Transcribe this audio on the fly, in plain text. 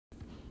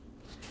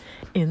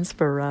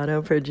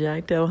Inspirato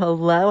Projecto.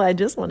 Hello, I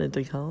just wanted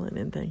to call in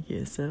and thank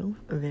you so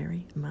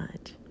very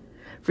much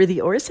for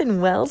the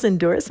Orson Welles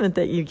endorsement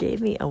that you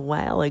gave me a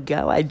while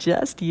ago. I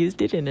just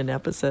used it in an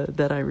episode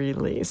that I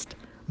released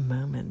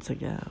moments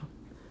ago.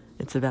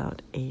 It's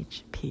about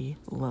H.P.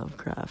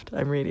 Lovecraft.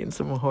 I'm reading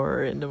some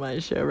horror into my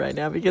show right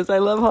now because I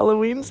love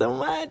Halloween so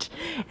much.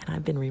 And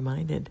I've been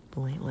reminded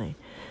lately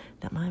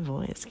that my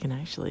voice can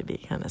actually be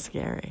kind of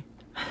scary.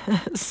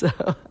 So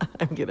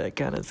I'm going to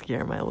kind of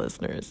scare my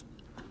listeners.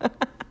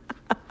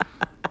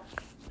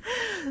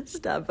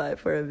 Stop by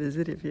for a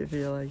visit if you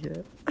feel like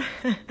it.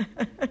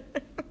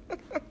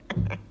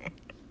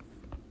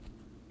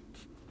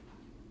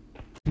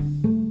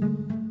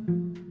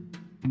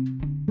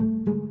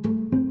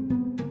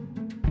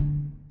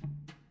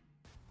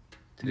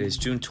 Today is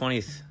June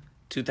 20th,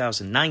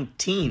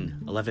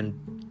 2019,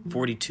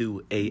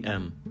 11:42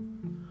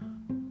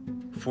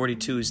 a.m.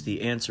 42 is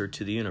the answer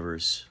to the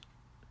universe.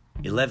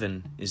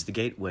 11 is the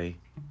gateway.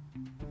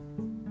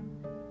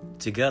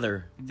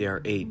 Together, they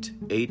are 8.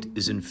 8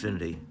 is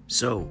infinity.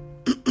 So,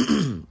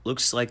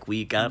 looks like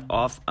we got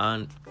off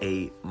on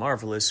a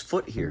marvelous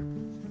foot here.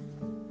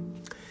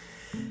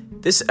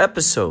 This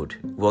episode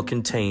will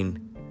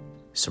contain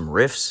some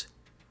riffs,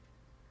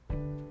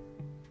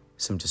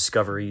 some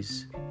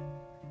discoveries.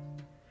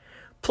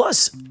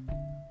 Plus,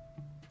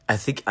 I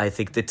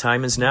think the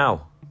time is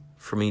now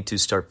for me to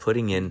start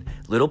putting in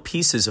little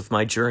pieces of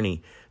my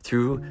journey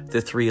through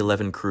the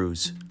 311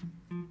 cruise.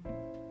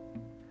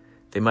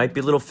 They might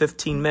be little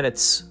 15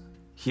 minutes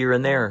here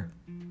and there.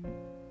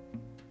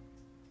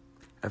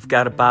 I've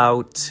got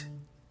about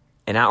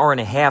an hour and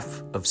a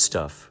half of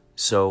stuff,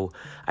 so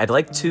I'd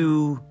like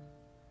to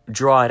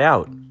draw it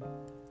out.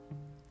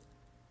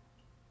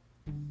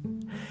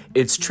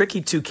 It's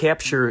tricky to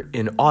capture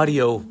in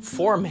audio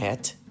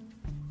format.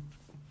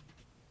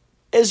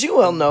 As you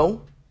well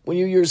know, when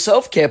you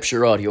yourself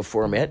capture audio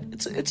format,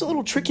 it's a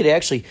little tricky to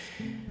actually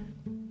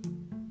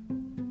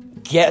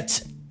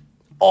get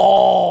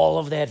all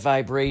of that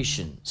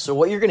vibration. So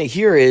what you're going to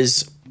hear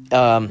is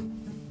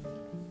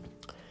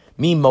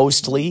me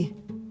mostly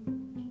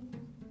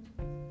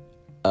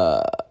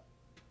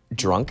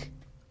drunk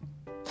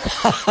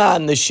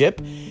on the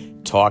ship,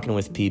 talking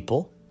with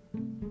people.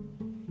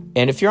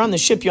 And if you're on the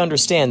ship, you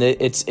understand that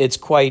it's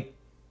quite...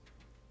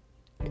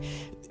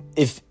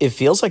 If it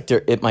feels like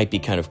it might be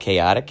kind of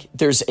chaotic,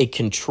 there's a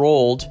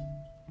controlled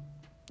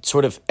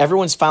sort of,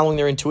 everyone's following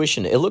their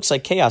intuition. It looks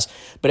like chaos,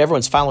 but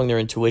everyone's following their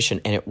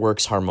intuition and it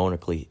works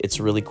harmonically. It's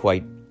really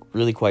quite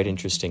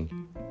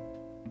interesting.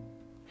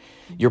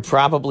 You're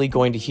probably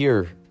going to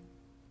hear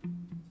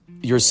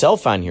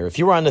yourself on here. If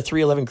you were on the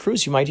 311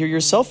 cruise, you might hear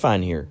yourself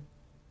on here.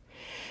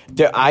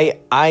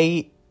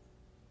 I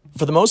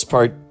for the most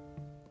part,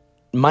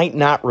 might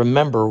not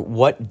remember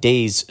what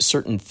days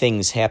certain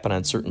things happen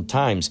on certain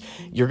times.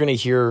 You're going to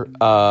hear,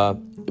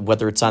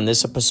 whether it's on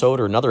this episode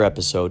or another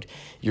episode,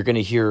 you're going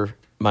to hear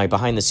my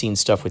behind-the-scenes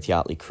stuff with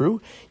Yachtly Crew.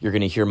 You're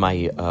going to hear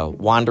my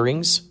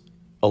wanderings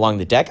along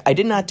the deck. I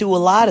did not do a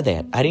lot of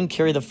that. I didn't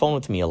carry the phone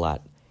with me a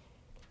lot.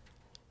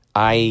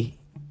 I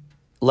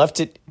left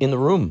it in the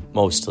room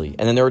mostly.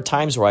 And then there were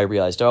times where I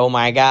realized, oh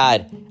my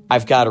God,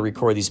 I've got to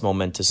record these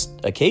momentous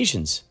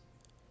occasions.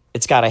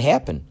 It's got to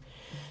happen.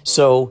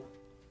 So...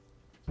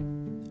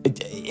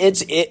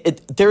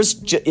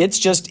 It's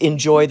just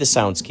enjoy the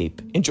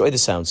soundscape. Enjoy the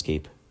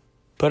soundscape.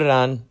 Put it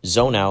on,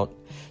 zone out,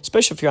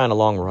 especially if you're on a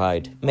long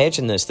ride.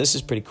 Imagine this. This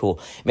is pretty cool.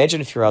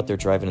 Imagine if you're out there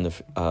driving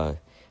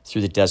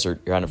through the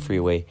desert, you're on a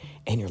freeway,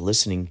 and you're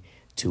listening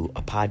to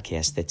a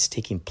podcast that's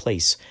taking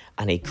place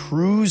on a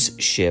cruise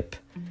ship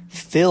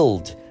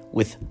filled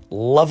with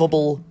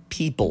lovable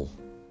people.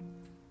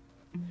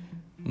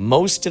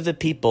 Most of the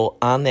people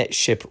on that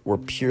ship were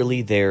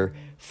purely there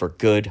for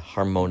good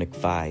harmonic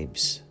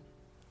vibes.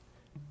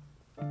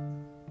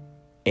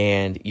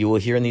 And you will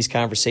hear in these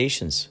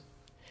conversations,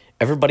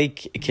 everybody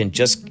can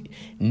just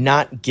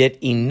not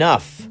get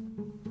enough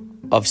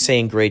of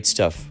saying great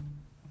stuff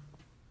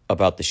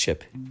about the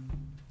ship.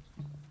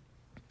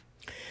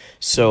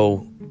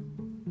 So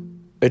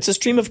it's a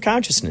stream of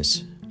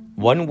consciousness,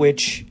 one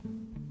which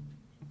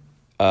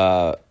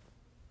row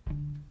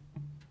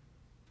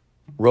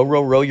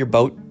your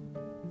boat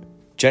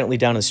gently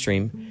down the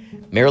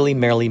stream. Merrily,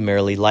 merrily,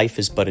 merrily, life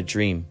is but a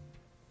dream.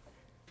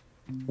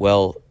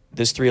 Well,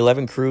 this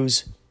 311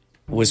 cruise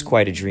was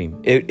quite a dream.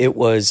 It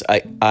was,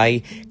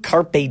 I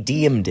carpe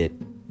diem'd it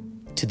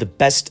to the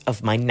best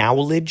of my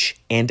knowledge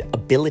and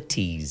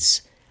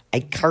abilities. I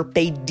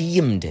carpe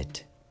diem'd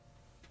it.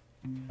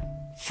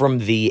 From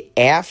the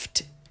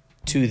aft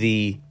to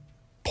the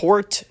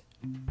port,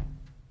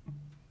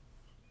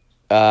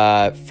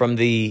 from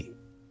the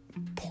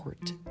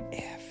port,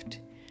 aft,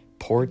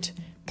 port,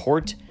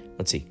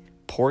 let's see,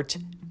 port,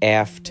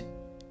 aft.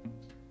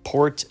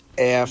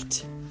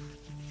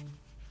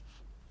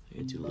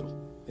 I'm gonna do a little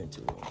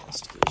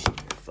investigation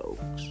here,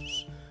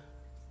 folks.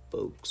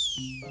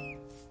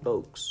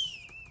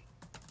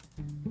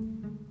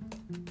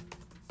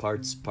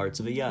 Parts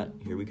of a yacht.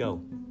 Here we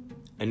go.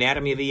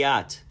 Anatomy of a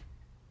yacht.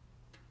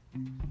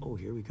 Oh,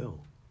 here we go.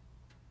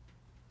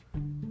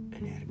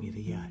 of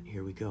a Yacht.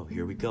 Here we go.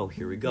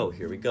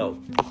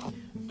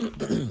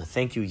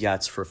 Thank you,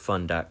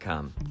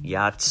 yahtsforfun.com.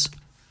 Yachts,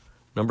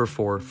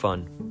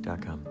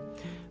 4fun.com.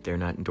 They're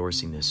not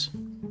endorsing this,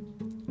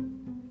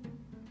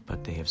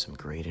 but they have some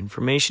great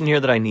information here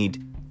that I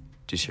need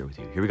to share with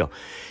you. Here we go.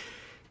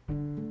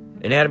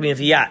 Anatomy of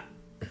a Yacht.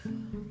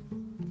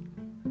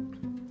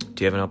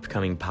 Do you have an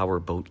upcoming power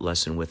boat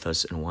lesson with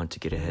us and want to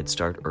get a head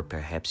start, or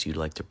perhaps you'd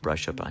like to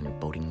brush up on your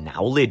boating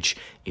knowledge?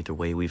 Either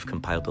way, we've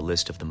compiled a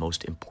list of the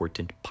most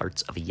important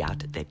parts of a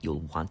yacht that you'll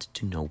want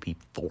to know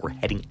before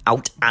heading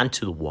out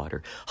onto the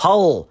water.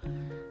 Hull.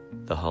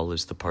 The hull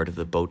is the part of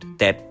the boat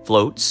that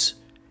floats.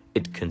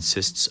 It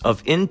consists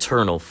of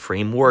internal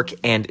framework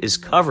and is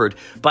covered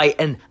by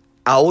an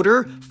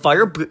outer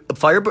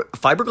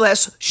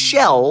fiberglass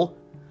shell,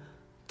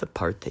 the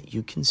part that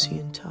you can see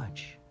and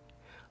touch.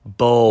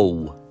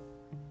 Bow.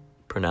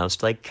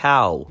 Pronounced like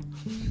cow.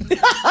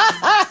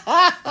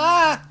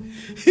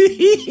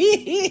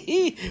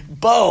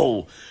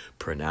 Bow.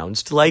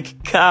 Pronounced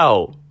like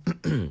cow.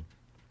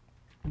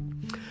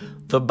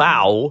 The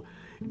bow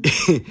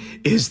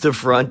is the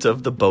front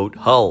of the boat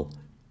hull.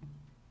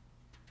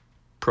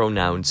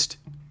 Pronounced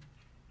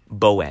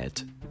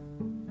boat.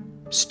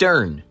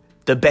 Stern.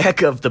 The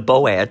back of the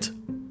boat.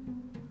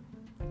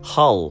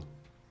 Hull.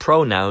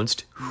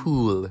 Pronounced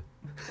hool.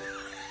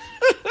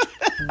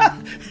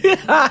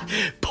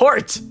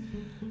 Port.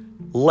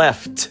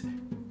 Left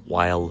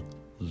while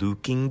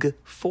looking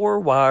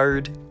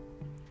forward.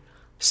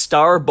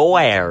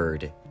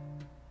 Starboard.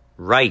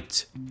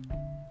 Right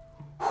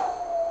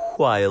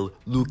while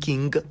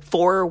looking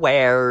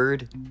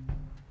forward.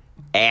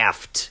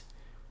 Aft.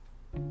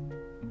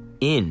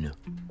 In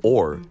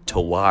or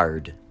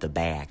toward the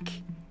back.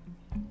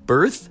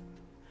 Berth.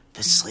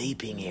 The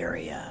sleeping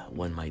area.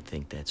 One might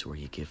think that's where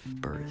you give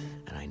birth,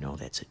 and I know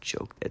that's a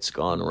joke that's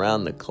gone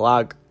around the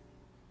clock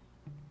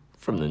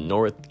from the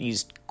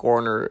northeast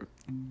corner of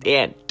the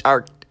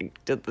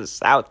Antarctic to the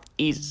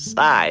southeast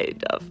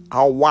side of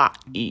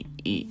Hawaii.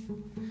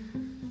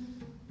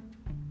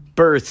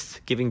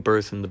 Birth. Giving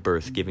birth in the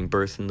birth. Giving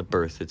birth in the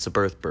birth. It's a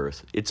birth.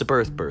 It's a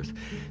birth.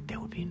 That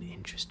would be an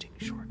interesting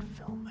short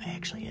film.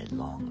 Actually, a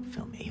long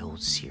film. A whole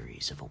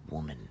series of a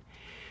woman.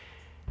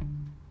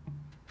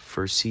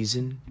 First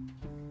season,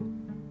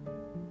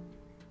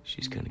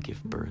 she's going to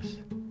give birth.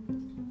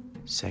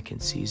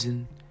 Second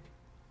season,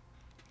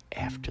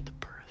 after the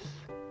birth.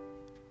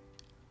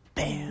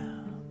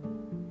 Bam.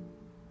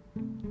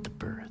 The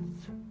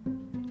birth.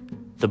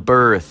 The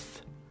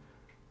birth.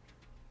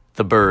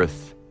 The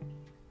birth.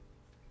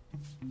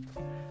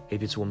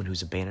 Maybe it's a woman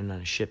who's abandoned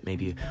on a ship.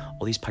 Maybe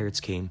all these pirates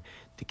came.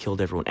 They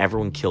killed everyone.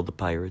 Everyone killed the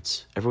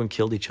pirates. Everyone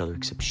killed each other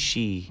except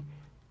she.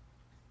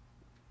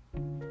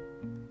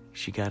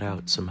 She got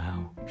out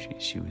somehow.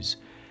 She's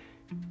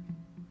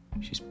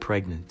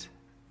pregnant.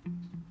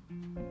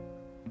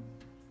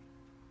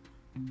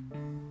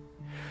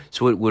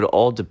 So it would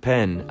all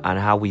depend on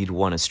how we'd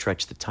want to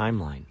stretch the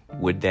timeline.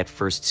 Would that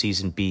first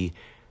season be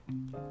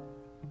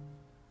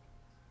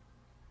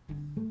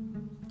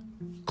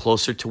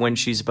closer to when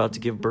she's about to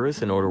give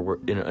birth? In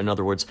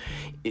other words,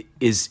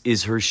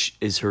 is her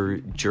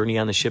journey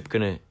on the ship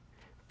gonna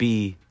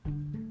be?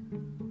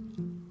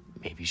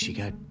 Maybe she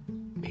got.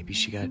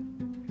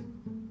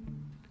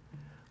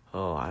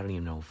 Oh, I don't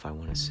even know if I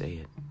want to say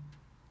it.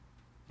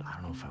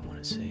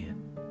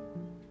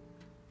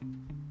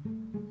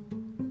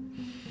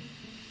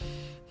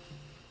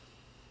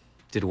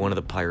 Did one of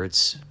the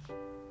pirates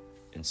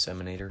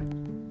inseminate her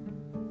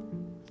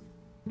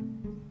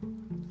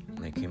when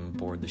they came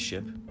aboard the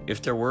ship?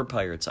 If there were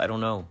pirates, I don't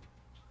know.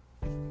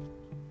 It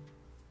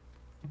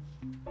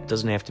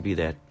doesn't have to be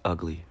that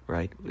ugly,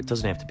 right? It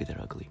doesn't have to be that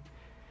ugly.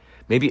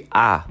 Maybe,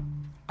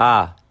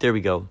 there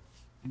we go.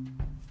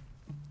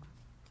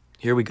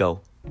 Here we go.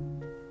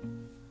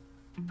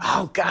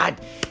 Oh, God.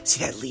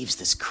 See, that leaves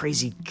this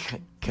crazy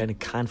kind of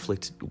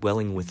conflict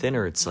welling within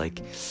her. It's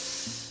like,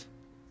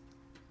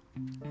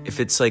 if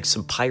it's like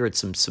some pirate,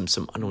 some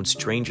unknown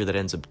stranger that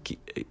ends up,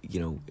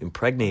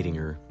 impregnating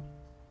her,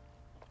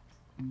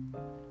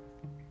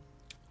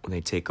 when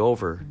they take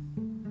over,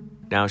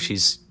 now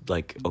she's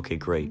like, okay,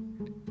 great.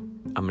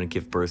 I'm going to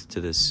give birth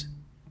to this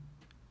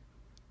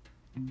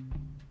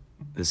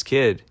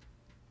kid.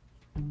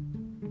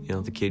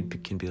 The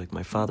kid can be like,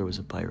 my father was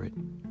a pirate.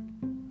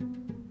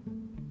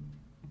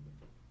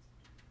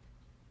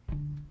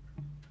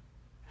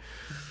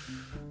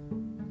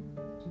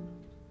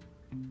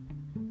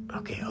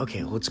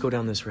 Okay, let's go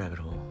down this rabbit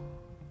hole.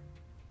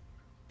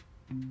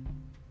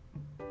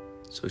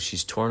 So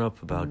she's torn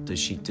up about,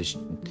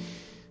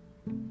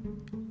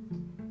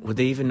 would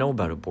they even know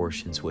about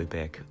abortions way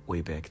back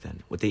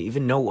then? Would they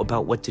even know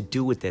about what to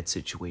do with that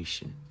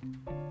situation?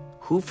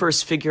 Who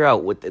first figure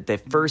out what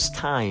that first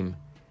time?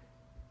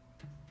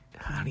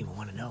 I don't even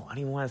want to know. I don't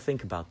even want to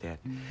think about that.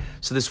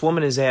 So this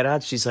woman is at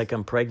odds. She's like,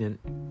 I'm pregnant.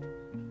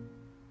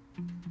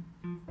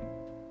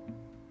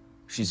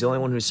 She's the only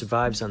one who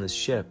survives on this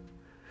ship.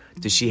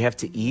 Does she have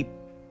to eat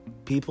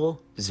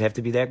people? Does it have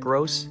to be that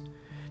gross?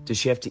 Does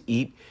she have to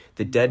eat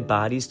the dead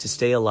bodies to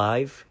stay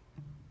alive?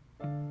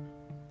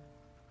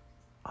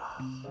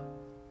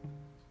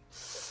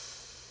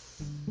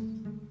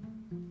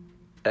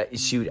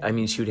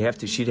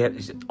 She'd have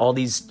all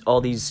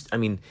these. I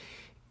mean,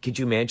 could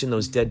you imagine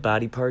those dead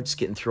body parts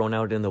getting thrown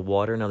out in the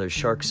water? Now there's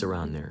sharks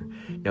around there.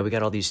 Now we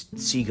got all these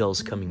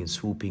seagulls coming and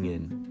swooping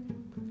in.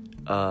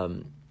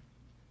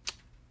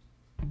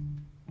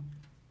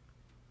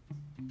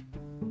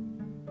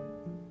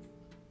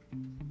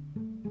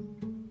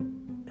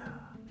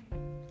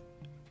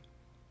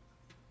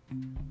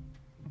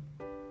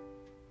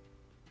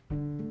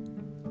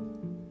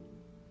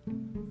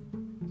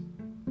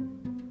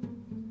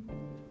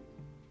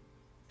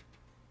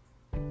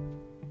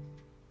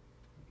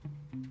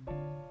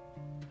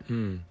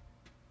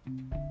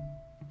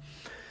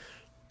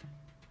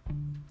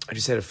 I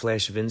just had a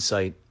flash of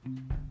insight.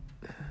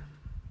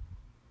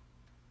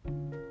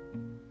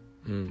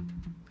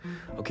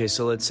 Okay,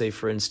 so let's say,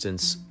 for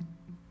instance,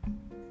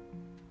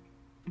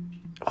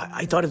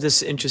 I thought of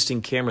this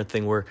interesting camera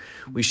thing where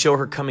we show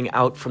her coming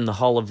out from the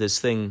hull of this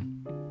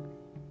thing.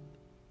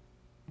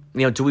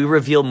 You know, do we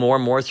reveal more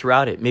and more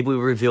throughout it? Maybe we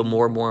reveal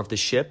more and more of the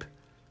ship.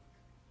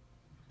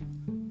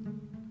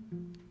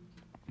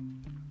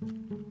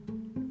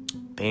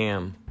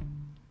 Bam.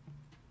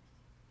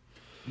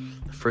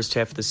 The first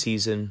half of the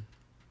season,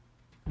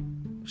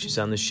 she's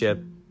on the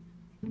ship.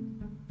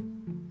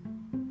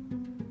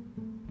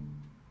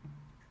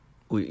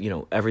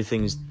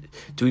 Everything's...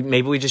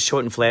 maybe we just show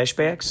it in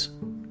flashbacks?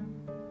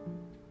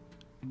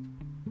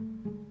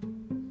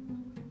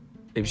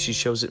 Maybe she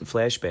shows it in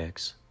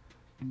flashbacks.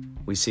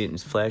 We see it in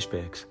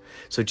flashbacks.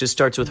 So it just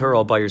starts with her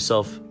all by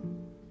herself.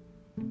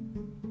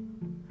 And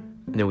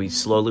then we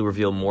slowly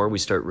reveal more. We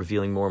start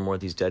revealing more and more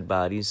of these dead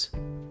bodies.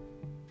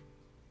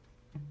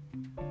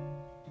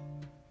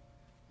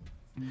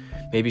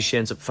 Maybe she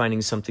ends up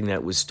finding something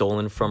that was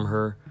stolen from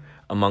her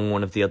among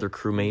one of the other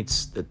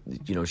crewmates that,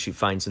 she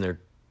finds in their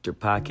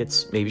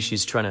pockets. Maybe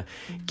she's trying to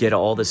get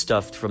all the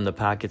stuff from the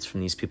pockets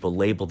from these people,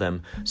 label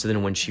them, so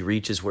then when she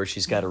reaches where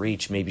she's got to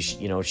reach, maybe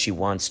she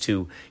wants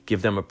to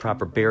give them a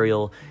proper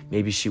burial.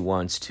 Maybe she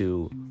wants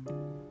to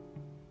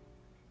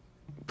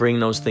bring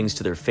those things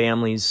to their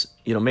families.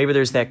 Maybe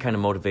there's that kind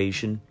of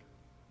motivation.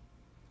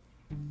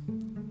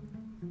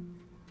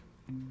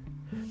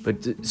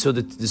 But so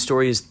the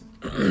story is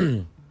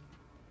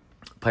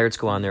pirates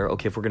go on there.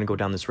 Okay, if we're going to go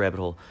down this rabbit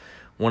hole,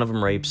 one of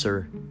them rapes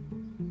her.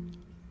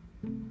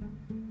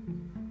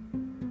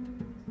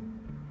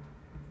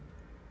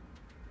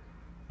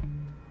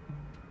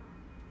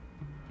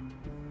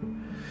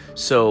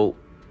 So,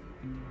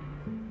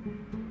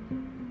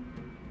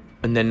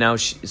 and then now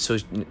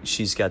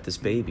she's got this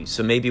baby.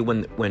 So maybe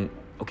when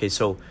okay,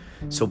 so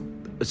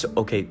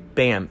okay,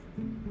 bam.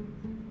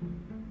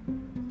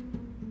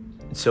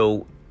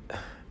 So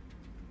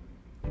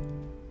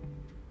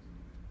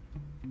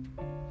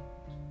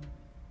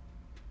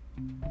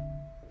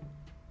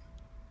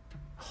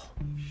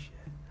holy shit.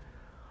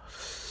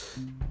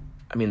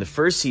 I mean, the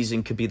first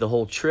season could be the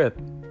whole trip.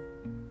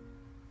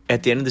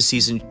 At the end of the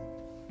season,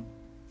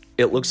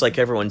 it looks like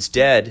everyone's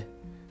dead,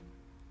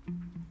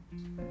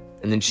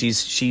 and then she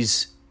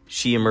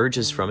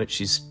emerges from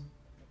it.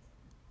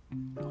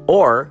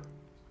 Or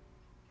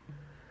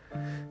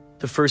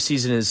the first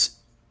season is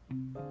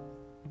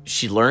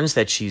she learns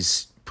that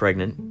she's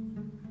pregnant.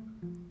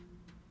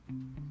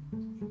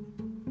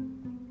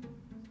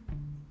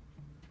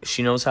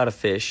 She knows how to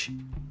fish.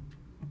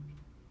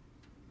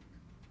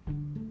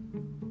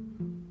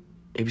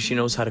 Maybe she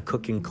knows how to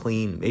cook and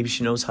clean. Maybe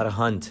she knows how to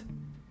hunt.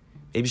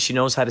 Maybe she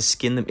knows how to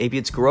skin them. Maybe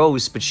it's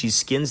gross, but she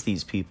skins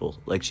these people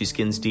like she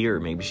skins deer.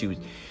 Maybe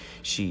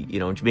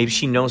maybe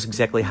she knows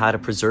exactly how to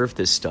preserve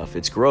this stuff.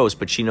 It's gross,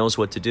 but she knows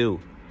what to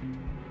do.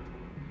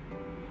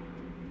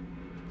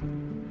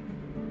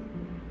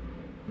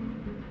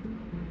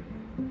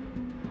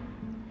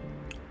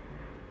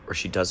 Or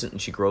she doesn't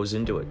and she grows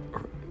into it.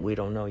 Or we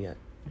don't know yet.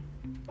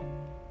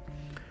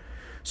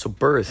 So the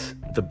birth,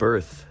 the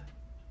BERTH.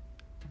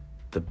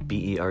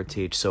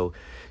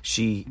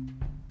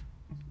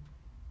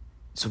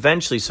 So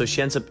eventually,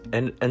 she ends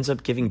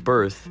up giving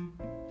birth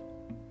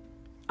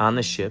on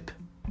the ship.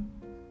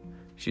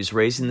 She's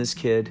raising this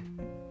kid.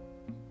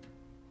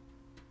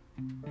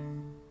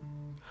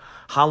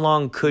 How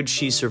long could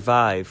she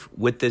survive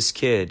with this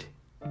kid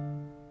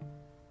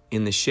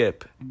in the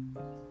ship?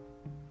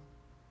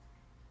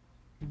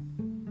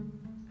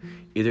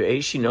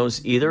 Either she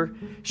knows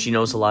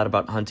a lot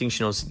about hunting.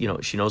 She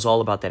knows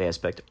all about that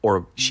aspect,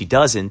 or she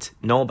doesn't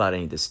know about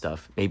any of this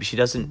stuff. Maybe she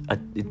doesn't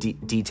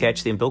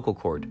detach the umbilical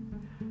cord.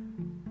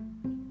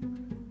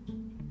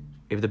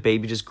 Maybe the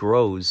baby just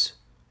grows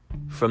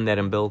from that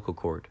umbilical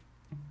cord.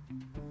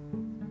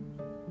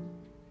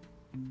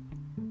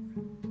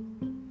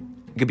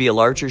 It could be a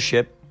larger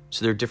ship,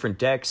 so there are different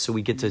decks, so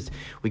we get to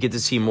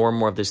see more and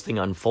more of this thing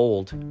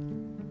unfold.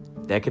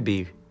 That could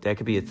be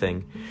a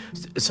thing,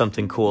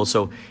 something cool.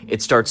 So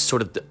it starts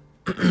sort of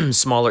the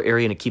smaller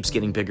area and it keeps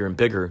getting bigger and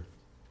bigger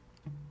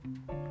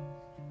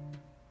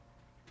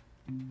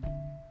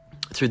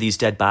through these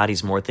dead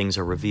bodies, more things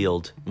are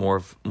revealed, more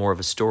of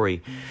a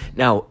story.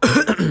 Now,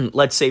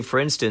 let's say, for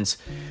instance,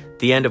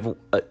 the end of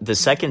the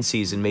second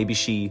season, maybe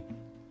she...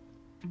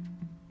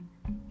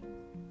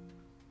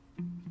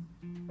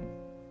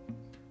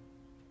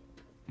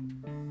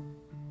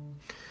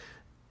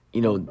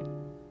 You know,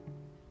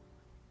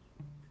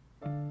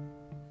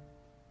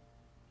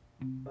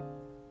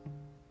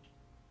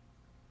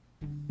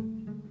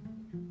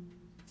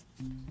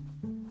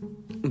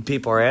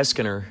 people are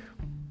asking her,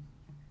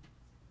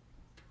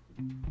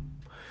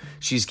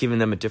 she's giving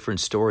them a different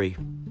story.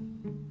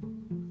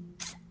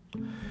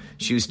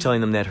 She was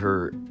telling them that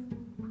her,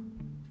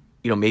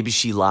 maybe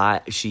she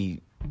lies.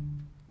 She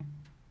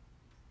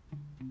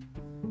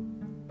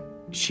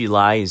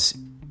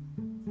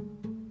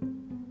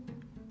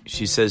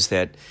says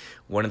that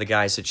one of the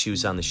guys that she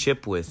was on the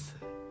ship with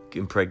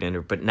impregnated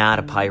her, but not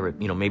a pirate.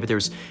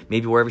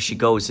 Maybe wherever she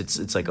goes,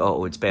 it's like,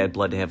 oh, it's bad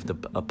blood to have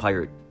a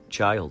pirate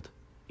child.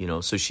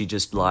 So she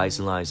just lies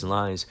and lies and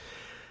lies.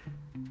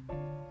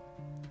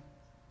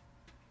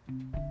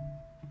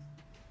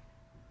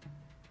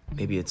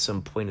 Maybe at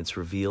some point it's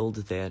revealed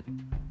that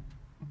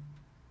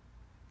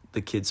the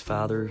kid's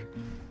father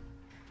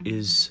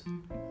is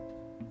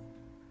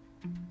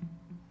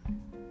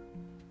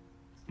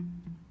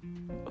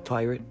a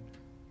pirate.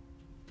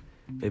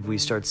 Maybe we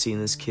start seeing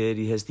this kid,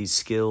 he has these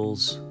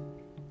skills.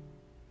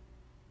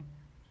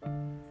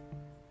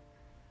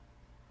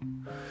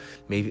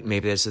 Maybe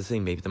that's the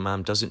thing. Maybe the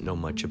mom doesn't know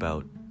much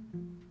about.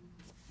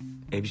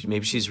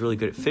 Maybe she's really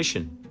good at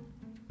fishing.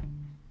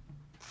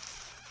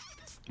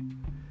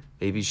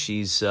 Maybe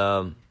she's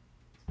maybe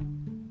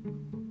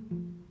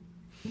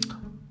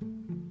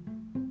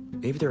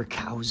there are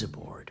cows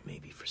aboard,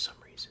 maybe for some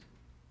reason.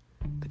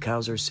 The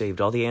cows are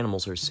saved, all the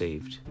animals are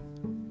saved.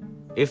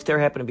 If there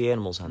happen to be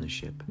animals on the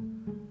ship.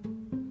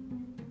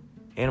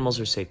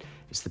 Animals are saved.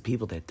 It's the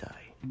people that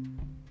die.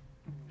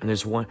 And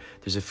there's a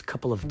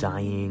couple of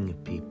dying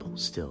people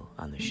still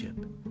on the ship.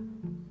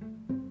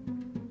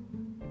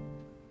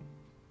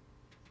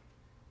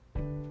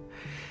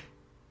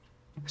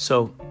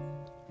 So,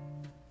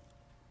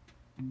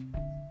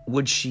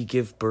 would she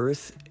give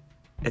birth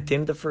at the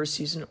end of the first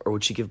season? Or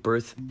would she give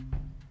birth?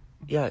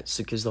 Yeah, it's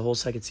because the whole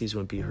second season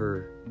would be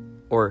her.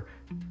 Or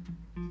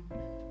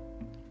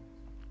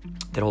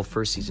that whole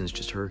first season is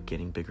just her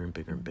getting bigger and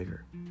bigger and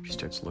bigger. She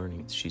starts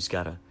learning. She's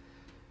got to,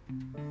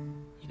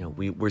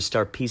 we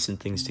start piecing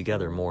things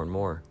together more and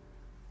more.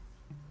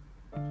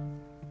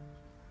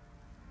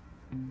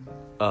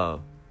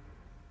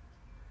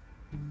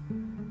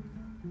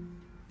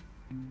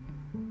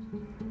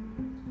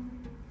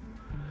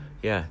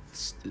 Yeah,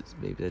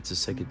 maybe that's the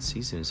second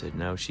season. Is that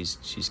now she's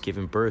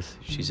giving birth.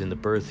 She's in the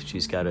birth.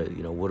 She's got to,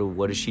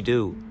 what does she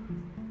do?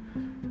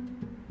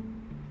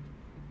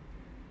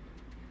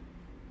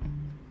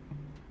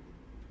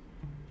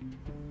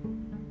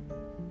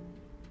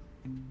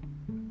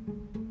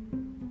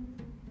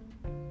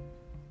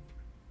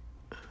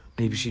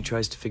 Maybe she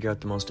tries to figure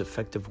out the most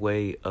effective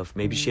way of...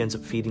 Maybe she ends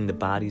up feeding the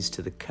bodies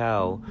to the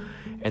cow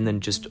and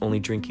then just only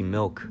drinking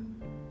milk.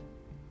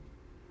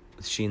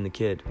 With she and the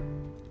kid.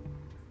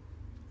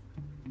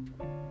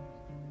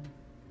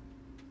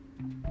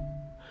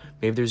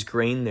 Maybe there's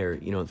grain there,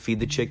 feed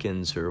the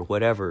chickens or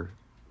whatever.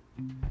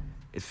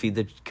 Feed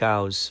the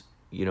cows,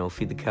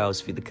 feed the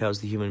cows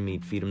the human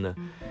meat, feed them the...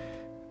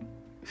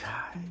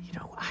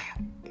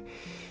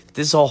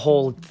 This is a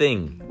whole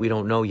thing we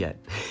don't know yet.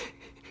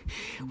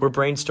 We're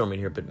brainstorming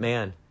here, but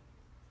man.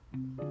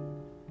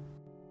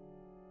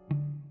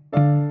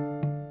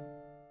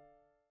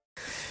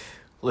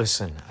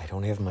 Listen, I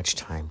don't have much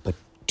time, but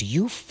do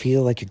you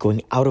feel like you're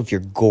going out of your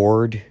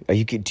gourd?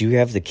 Do you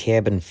have the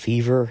cabin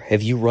fever?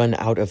 Have you run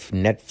out of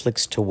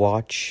Netflix to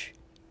watch?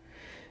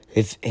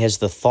 Has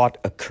the thought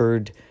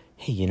occurred,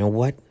 hey, you know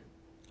what?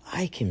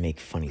 I can make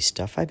funny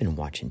stuff. I've been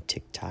watching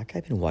TikTok.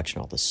 I've been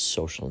watching all the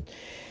social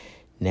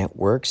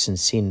networks and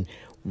seeing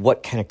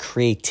what kind of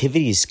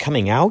creativity is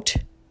coming out.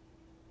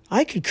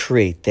 I could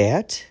create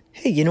that.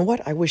 Hey, you know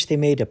what? I wish they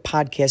made a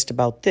podcast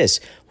about this.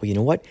 Well, you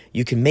know what?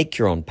 You can make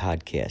your own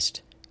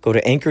podcast. Go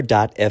to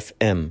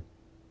anchor.fm.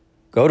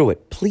 Go to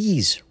it,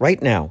 please, right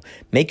now.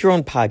 Make your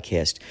own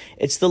podcast.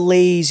 It's the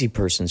lazy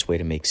person's way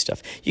to make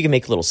stuff. You can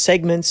make little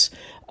segments.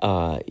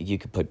 You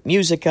can put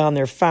music on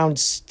there, found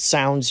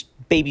sounds,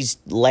 babies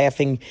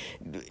laughing,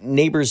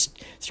 neighbors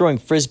throwing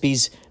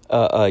frisbees,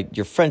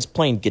 your friends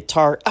playing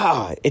guitar.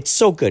 It's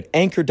so good.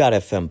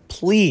 Anchor.fm.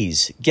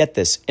 Please get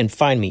this and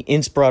find me.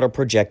 Inspirato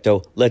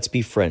Projecto. Let's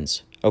be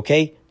friends.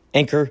 Okay?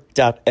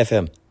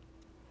 Anchor.fm.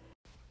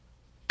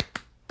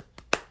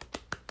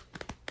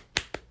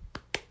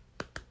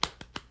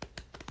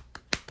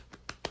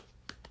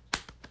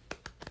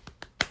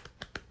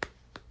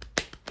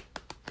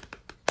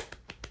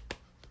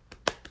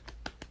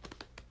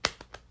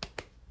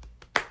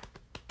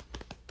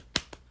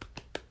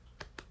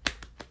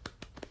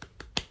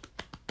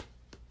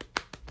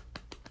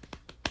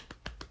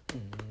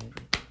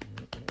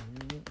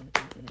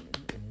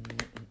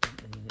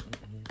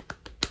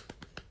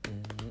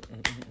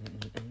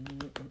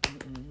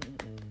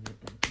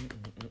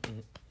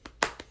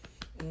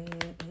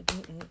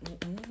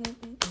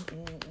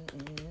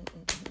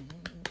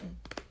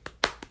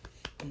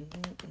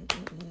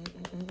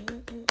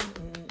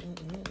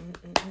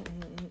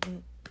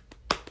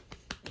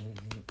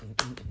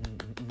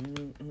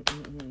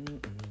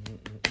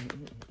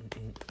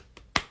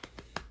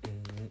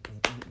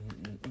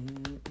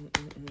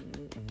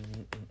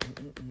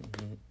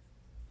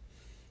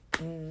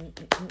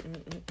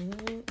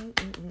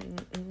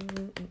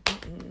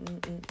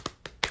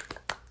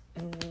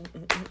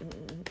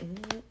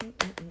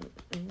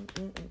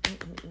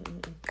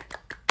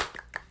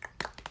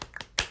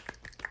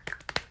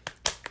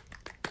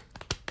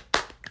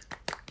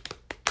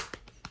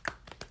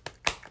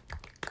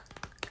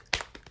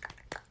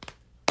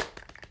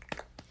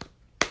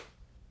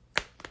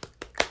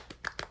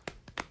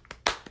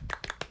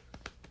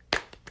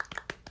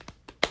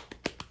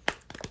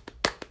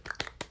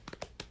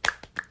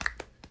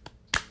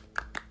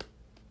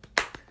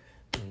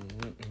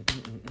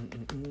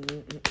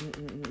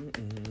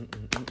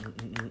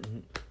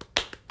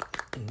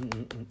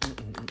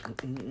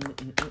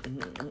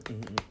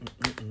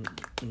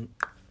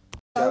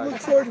 I look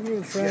forward to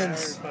being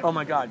friends. Oh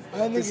my God, I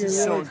think this you're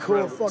is so really cool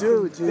incredible, fucking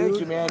dude. Thank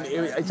you, man.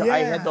 I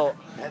had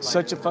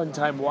such a fun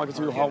time walking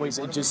through the hallways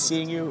and just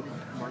seeing you,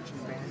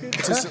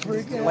 just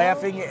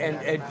laughing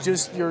and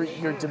just your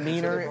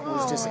demeanor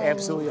was just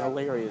absolutely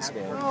hilarious,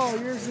 man. Oh,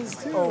 yours is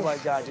too. Oh my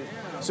God, dude.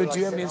 So do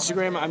you have an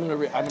Instagram? I'm gonna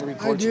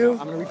record I do. you. I'm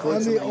gonna record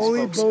I'm some the of these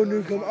only folks. Bo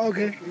Newcomb.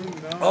 Okay.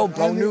 Oh,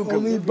 Bo I'm the Newcomb.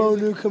 only Bo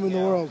Newcomb in the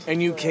world.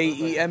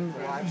 N-U-K-E-M.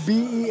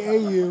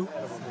 BEAUNEWCOMB.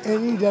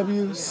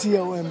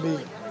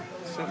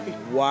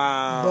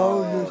 Wow.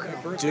 Bo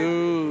Newcomb.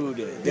 Dude,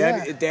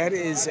 Yeah. that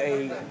is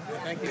a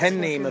pen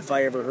name if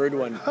I ever heard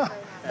one. That's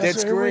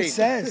what everybody great.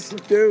 says.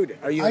 Dude,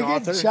 are you an I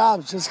author? get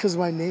jobs just because of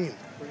my name.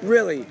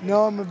 Really?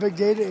 No, I'm a big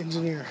data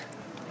engineer.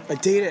 A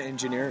data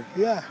engineer?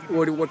 Yeah.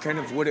 What kind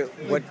of what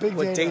big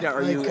data data,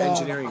 are you like,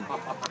 engineering?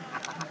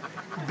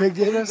 Big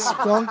data,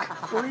 Splunk,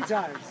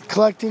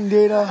 collecting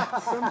data,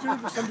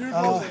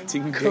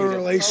 Data.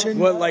 correlation.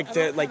 What like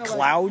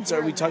clouds?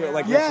 Are we talking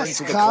like referring Yes,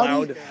 to the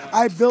cloudy. cloud?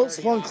 I built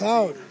Splunk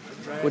Cloud.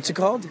 What's it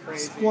called?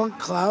 Splunk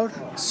Cloud.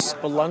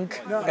 Spelunk,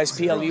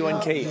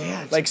 SPLUNK,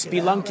 Yeah, like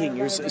spelunking.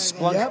 Your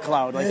Splunk Yep.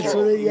 cloud, like That's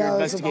you're, what it- you're yeah,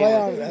 that's a play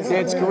on it. investigating. That's a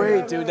That's play on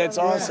great, dude. That's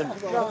awesome.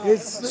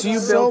 It's So you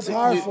so built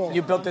powerful.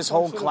 you built this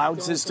whole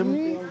cloud system.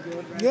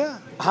 Yeah.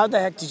 How the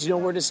heck did you know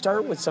where to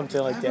start with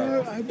something like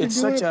that? I've been It's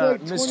doing such it for a like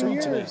 20 mystery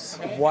to me. years.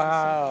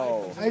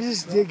 Wow. I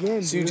just dig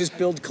in. So you dude. just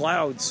build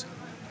clouds.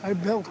 I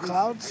built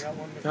clouds.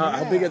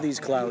 How big are these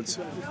clouds?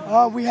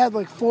 We had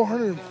like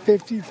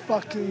 450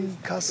 fucking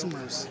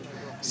customers,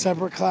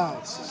 separate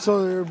clouds.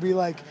 So there would be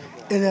like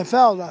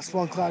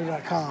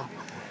NFL.splunkcloud.com,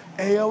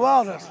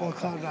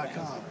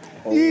 AOL.splunkcloud.com,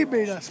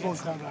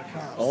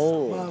 eBay.splunkcloud.com,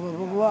 Oh. blah, blah,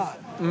 blah, blah.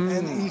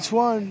 And each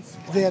one,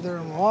 they had their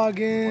own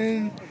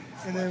login,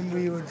 and then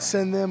we would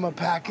send them a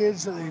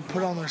package that they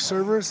put on their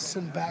servers,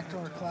 send back to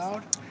our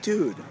cloud,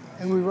 Dude,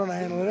 and we run our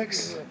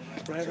analytics.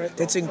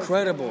 that's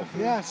incredible.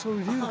 Yeah, that's what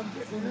we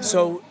do.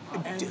 So,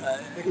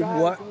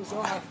 what?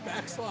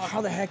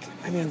 How the heck?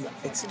 I mean,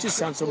 it just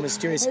sounds so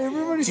mysterious.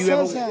 Everybody Do you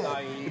have says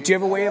that. Do you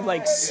have a way of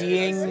like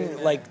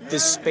seeing like the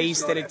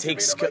space that it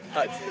takes?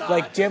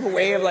 Like, do you have a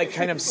way of like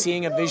kind of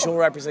seeing a visual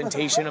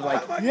representation of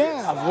like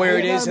Yeah. of where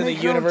it You is gotta in the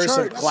make your own universe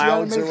of charts. You gotta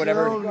clouds make or your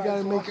whatever? own- You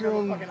gotta make your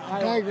own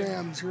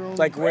diagrams, your own.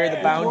 Like where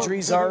the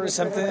boundaries are or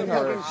something,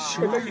 or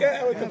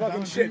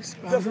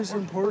Boundaries are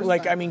important.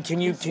 like I mean, can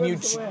you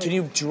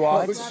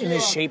draw it in the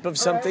shape of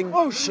something?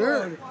 Oh,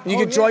 sure. You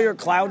could draw your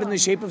cloud in the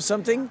shape of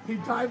something.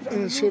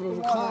 In the shape of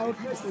a cloud.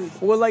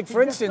 Well, like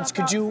for instance,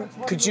 could you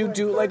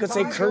do like let's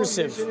say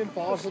cursive?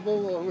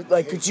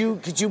 Like could you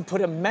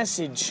put a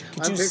message?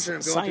 Could you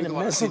sign a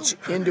message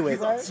into it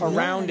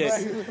around it?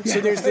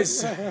 So there's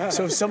this.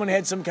 So if someone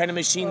had some kind of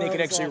machine, they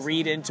could actually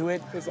read into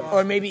it,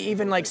 or maybe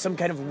even like some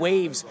kind of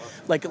waves,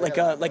 like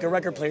a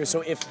record player.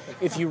 So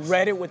if you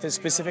read it with a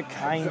specific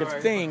kind of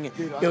thing,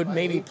 it would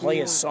maybe play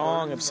a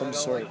song of some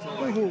sort.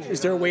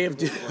 Is there a way of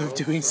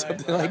doing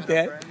something like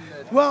that?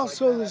 Well,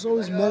 so there's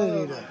always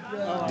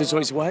metadata. There's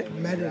always what?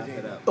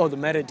 Metadata. Oh, the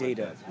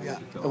metadata. Yeah.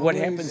 And what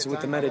happens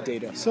with the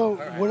metadata? So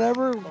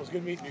whatever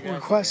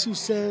requests you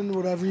send,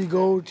 whatever you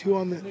go to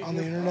on the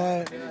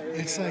internet,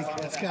 it's like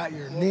it's got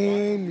your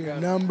name, your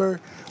number,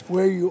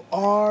 where you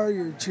are,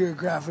 your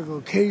geographic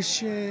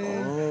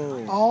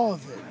location, all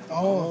of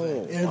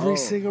it, every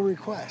single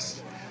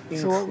request.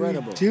 So what we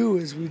Incredible. do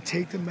is we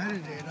take the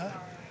metadata.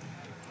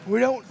 I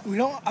don't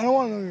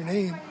want to know your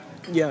name.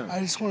 Yeah.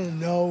 I just want to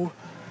know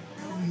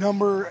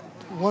number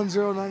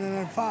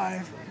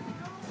 109995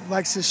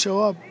 likes to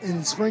show up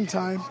in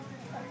springtime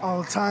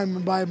all the time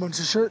and buy a bunch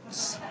of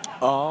shirts.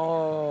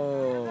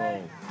 Oh. You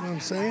know what I'm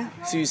saying?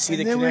 So you see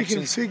And the then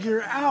connections. we can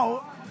figure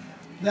out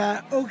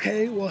that,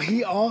 okay, well,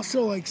 he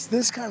also likes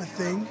this kind of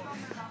thing.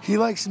 He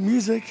likes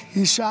music.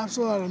 He shops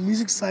a lot of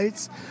music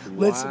sites.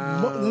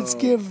 Let's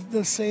give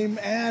the same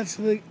ads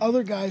to the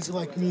other guys who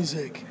like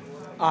music.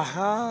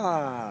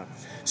 Aha.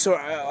 So,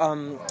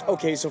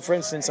 okay, so for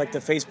instance, like the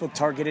Facebook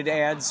targeted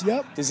ads,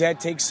 Yep. does that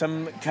take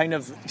some kind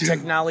of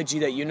technology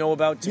that you know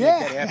about to Yeah.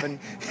 make that happen?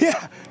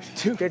 Yeah.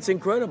 Dude, That's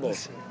incredible.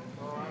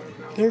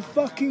 they're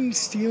fucking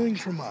stealing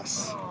from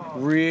us.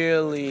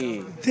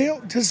 Really?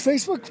 Does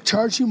Facebook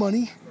charge you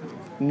money?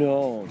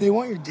 No. They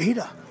want your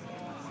data.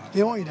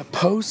 They want you to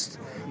post.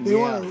 They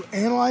Yeah. want to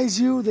analyze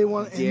you. They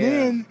want, and Yeah.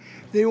 then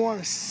they want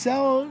to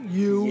sell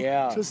you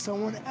Yeah. to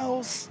someone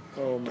else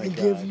Oh my and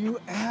God. give you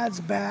ads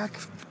back,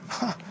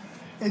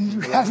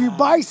 and have you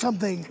buy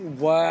something.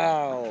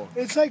 Wow.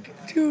 It's like,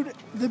 dude,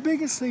 the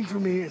biggest thing for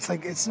me, it's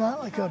like it's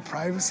not like a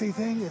privacy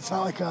thing. It's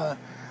not like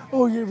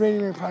oh, you're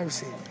invading my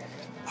privacy.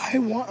 I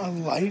want a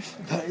life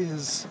that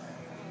is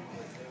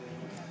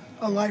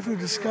a life of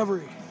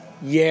discovery.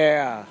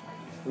 Yeah.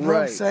 You know what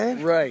I'm Right.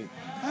 saying? Right.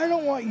 I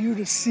don't want you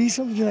to see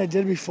something I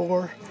did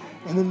before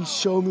and then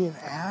show me an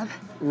ad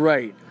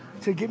Right.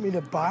 to get me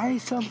to buy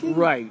something.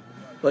 Right.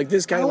 Like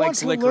this guy I want likes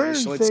to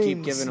licorice, so learn let's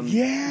keep things. giving him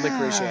Yeah.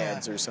 licorice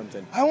ads or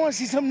something. I want to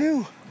see something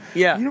new.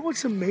 Yeah. You know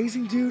what's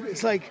amazing, dude?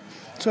 It's like,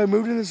 so I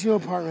moved in this new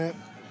apartment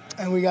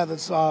and we got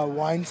this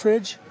wine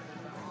fridge.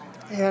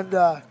 And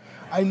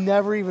I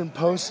never even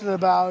posted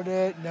about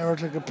it, never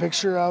took a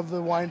picture of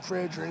the wine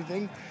fridge or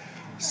anything.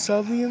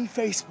 Suddenly on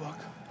Facebook,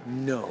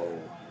 No.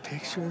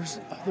 pictures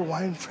of the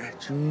wine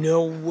fridge.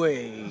 No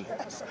way.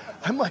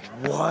 I'm like,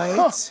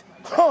 What?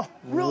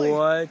 really?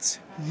 What?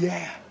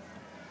 Yeah.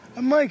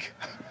 I'm like,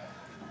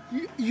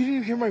 you didn't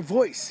even hear my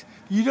voice.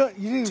 You didn't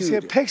even see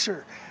a Dude.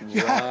 picture.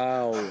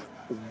 Yeah.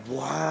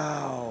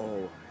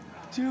 Wow.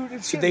 Dude,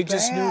 it's So they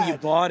just knew you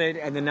bad. bought it,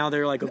 and then now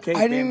they're like, okay,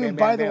 I didn't even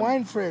buy the bam.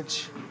 wine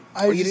fridge.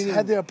 I you just didn't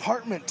had even- the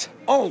apartment.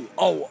 Oh,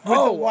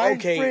 the wine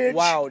okay. fridge.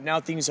 Wow, now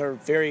things are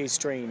very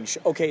strange.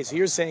 Okay, so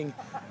you're saying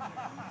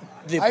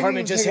the I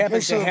apartment didn't just take a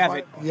happens picture to of have my-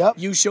 it. Yep.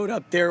 You showed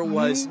up, there it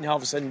was, and all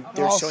of a sudden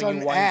they're All of a showing sudden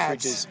you wine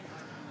ads fridges.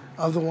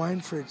 of the wine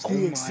fridge, Oh the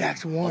my-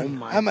 exact one. oh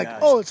my I'm like, gosh.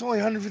 oh, it's only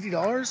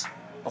 $150?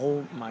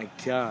 Oh my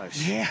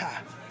gosh. Yeah.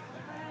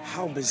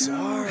 How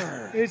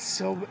bizarre. It's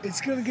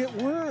gonna get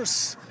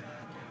worse.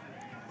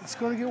 It's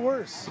gonna get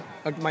worse.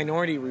 A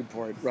Minority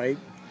Report, right?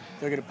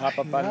 They're going to pop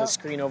up on the Yep.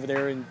 screen over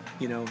there and,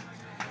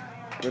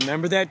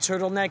 remember that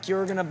turtleneck you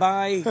were going to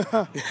buy?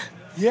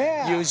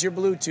 Yeah. Use your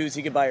Bluetooth.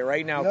 You can buy it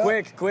right now.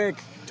 Yep. Quick.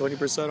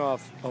 20%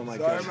 off. Oh my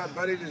Sorry, God. my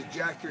buddy just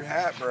jacked your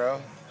hat,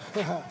 bro.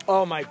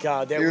 Oh my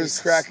God. That He was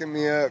cracking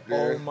me up, dude.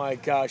 Oh my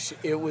gosh.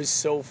 It was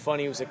so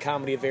funny. It was a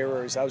comedy of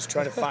errors. I was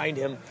trying to find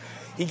him.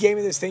 He gave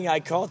me this thing. I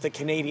call it the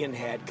Canadian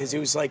hat because it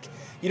was like,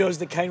 it's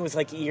the kind with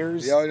like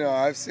ears. Yeah, no,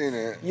 I've seen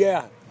it.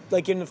 Yeah.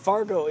 Like in the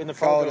Fargo.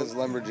 Call it his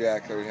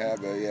lumberjack hat,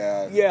 but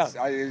yeah.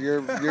 Yeah.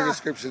 Your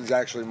description's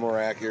actually more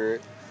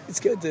accurate. It's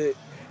good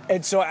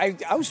and so I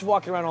was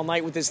walking around all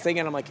night with this thing,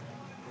 and I'm like,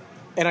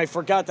 and I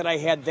forgot that I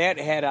had that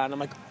hat on. I'm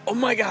like, oh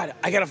my God,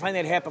 I got to find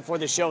that hat before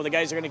the show. The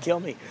guys are going to kill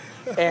me.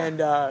 And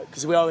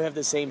because we all have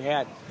the same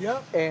hat.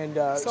 Yep. And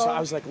so I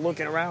was like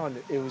looking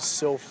around. It was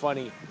so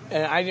funny.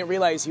 And I didn't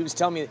realize he was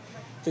telling me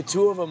the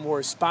two of them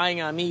were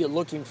spying on me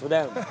looking for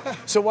them.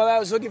 So while I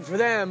was looking for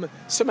them,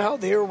 somehow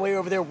they were way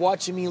over there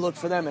watching me look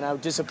for them, and I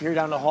would disappear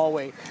down the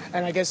hallway.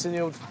 And I guess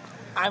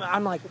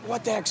I'm like,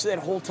 what the heck? So that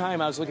whole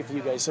time I was looking for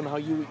you guys. Somehow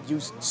you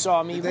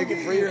saw me Did they looking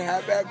get for your you.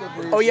 hat back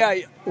before you Oh yeah,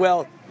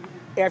 well,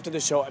 after the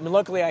show. I mean,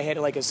 luckily I had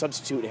like a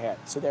substitute hat,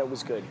 so that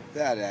was good.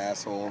 That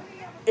asshole.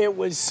 It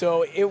was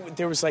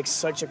there was like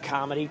such a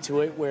comedy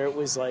to it where it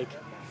was like,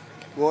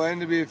 Well,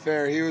 and to be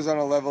fair, he was on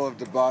a level of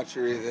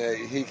debauchery that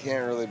he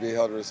can't really be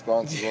held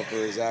responsible for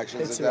his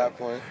actions That's at right. that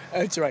point.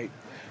 that's right,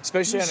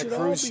 especially We on a should all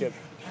cruise be- ship.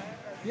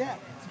 Yeah,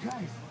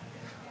 guys.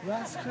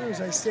 Last cruise,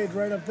 I stayed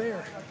right up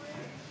there.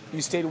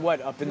 You stayed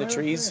what, up in the Right up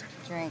trees?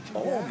 Drink.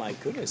 Oh my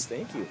goodness,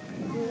 thank you.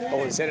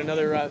 Oh, is that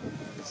another?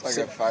 It's like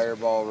a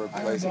fireball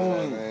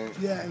replacement, I think.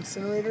 Yeah,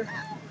 incinerator.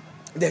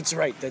 That's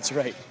right.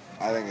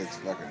 I think it's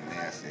fucking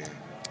nasty.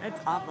 It's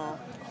awful.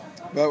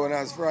 But when I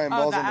was frying Oh,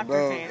 balls the on the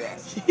boat...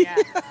 aftertaste. Yeah.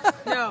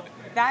 No,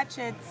 that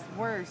shit's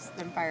worse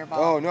than Fireball.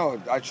 Oh,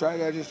 no, I just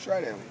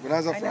tried it. When I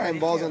was I know, I frying did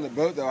balls too. on the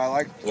boat, though, I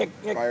liked Yeah.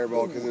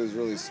 Fireball because it was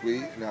really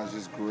sweet, and I was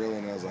just grilling,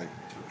 and I was like,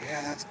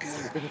 yeah, that's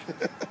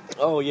good.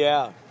 Oh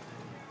yeah,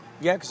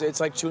 because it's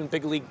like chewing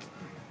big league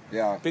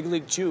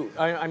chew.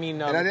 I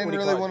mean, And I didn't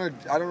really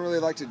want to, I don't really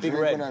like to Big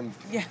drink red. when I'm,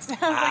 Yes,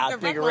 that was like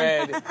the big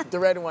red one. red, the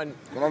red one.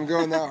 when I'm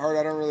going that hard,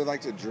 I don't really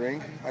like to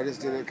drink. I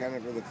just did it kind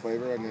of for the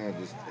flavor, and then I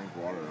just drink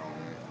water all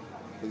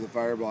night. With the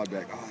Fireball, I'd be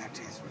like, oh, that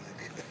tastes really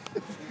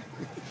good.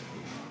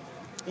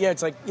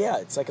 Yeah,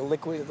 it's like a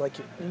liquid,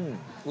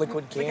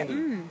 liquid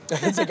candy.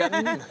 It's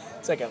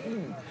like a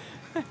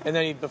And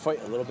then before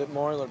a little bit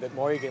more,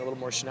 you get a little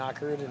more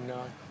schnockered, and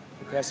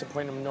you pass the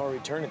point of no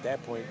return at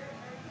that point.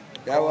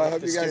 Yeah, well, I up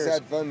hope the you guys stairs.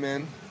 had fun,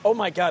 man. Oh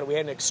my God, we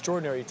had an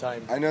extraordinary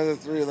time. I know the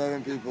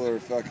 311 people are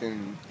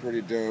fucking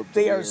pretty dope. to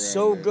They be are around,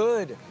 so man.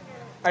 good.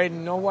 I had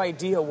no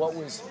idea what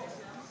was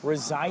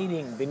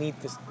residing beneath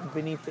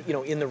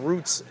in the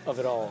roots of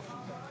it all.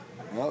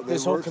 Well, they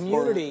This whole worked for it.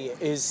 community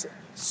is,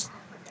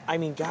 I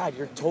mean, God,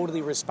 you're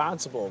totally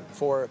responsible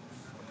for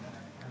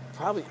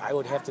probably, I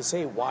would have to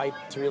say, why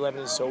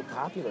 311 is so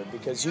popular,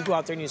 because you go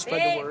out there and you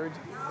spread the word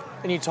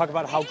and you talk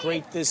about how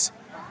great this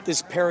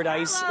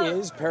paradise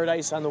is,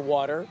 paradise on the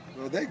water.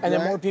 Well, they And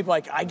then more people are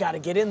like, I got to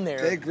get in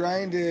there. They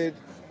grinded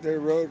their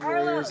road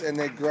warriors, and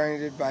they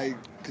grinded by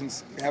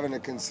having a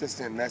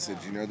consistent message.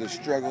 The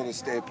struggle to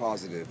stay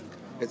positive.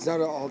 It's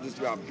not all just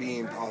about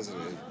being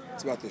positive.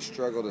 It's about the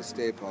struggle to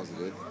stay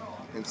positive.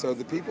 And so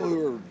the people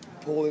who are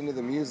pulled into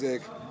the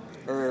music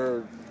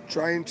are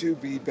trying to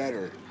be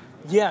better.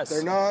 Yes.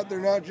 They're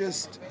not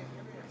just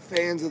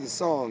fans of the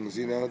songs.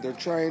 They're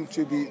trying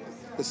to be.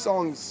 The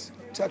songs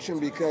touch them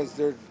because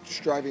they're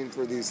striving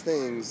for these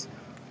things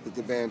that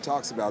the band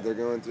talks about. They're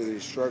going through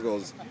these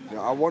struggles.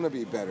 I want to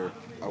be better.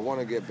 I want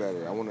to get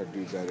better. I want to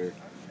do better.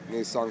 And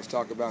these songs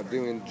talk about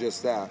doing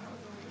just that.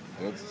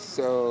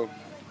 So,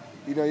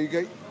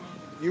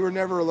 you were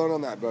never alone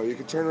on that boat. You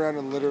could turn around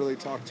and literally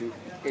talk to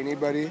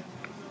anybody.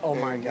 Oh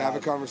my and God. have a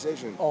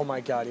conversation. Oh my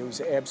God, it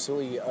was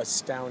absolutely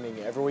astounding.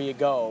 Everywhere you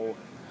go.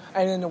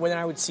 And then when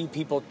I would see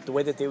people, the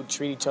way that they would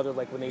treat each other,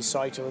 like when they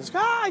saw each other, it's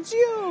like, it's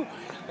you.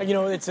 And,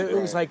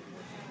 it was like,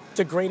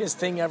 the greatest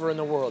thing ever in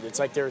the world. It's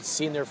like they're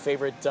seeing their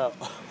favorite. I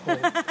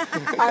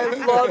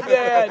love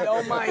that.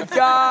 Oh my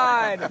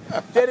God,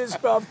 that is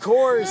of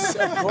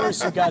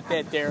course you got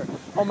that there.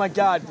 Oh my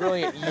God,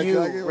 brilliant.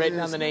 You written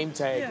on the name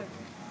tag.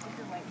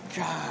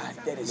 God,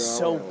 that is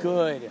so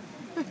good.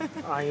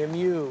 I am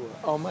you.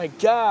 Oh my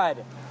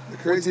God. The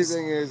crazy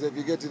thing is, if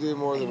you get to do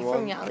more than one.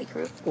 From Yali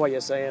Crew? Well,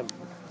 yes, I am.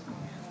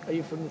 Are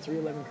you from the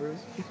 311 Cruise?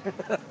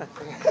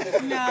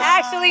 No.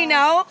 Actually,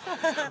 no.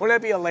 Wouldn't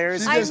that be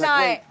hilarious? I'm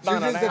not.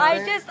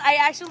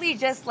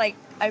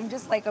 I'm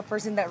just like a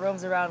person that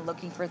roams around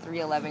looking for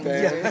 311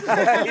 Cruise.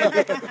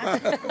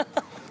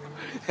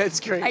 That's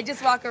great. I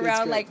just walk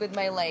around like with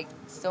my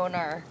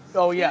sonar.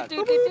 Oh yeah.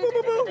 With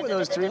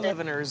those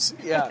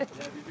 311ers. Yeah.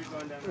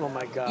 Oh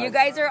my God. You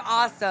guys are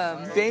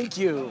awesome. Thank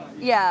you.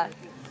 Yeah.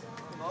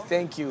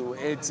 Thank you.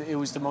 It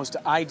was the most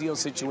ideal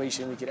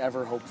situation we could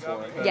ever hope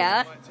for.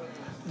 Yeah.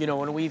 You know,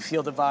 when we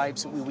feel the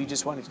vibes, we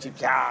just want to keep,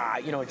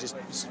 just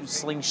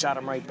slingshot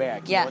them right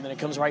back. Yeah. And then it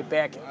comes right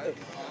back.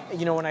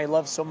 You know, what I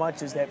love so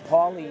much is that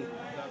Paulie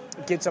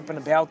gets up in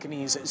the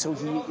balconies, so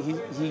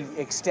he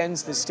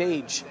extends the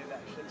stage.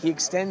 He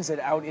extends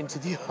it out into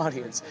the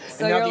audience.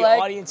 So and now the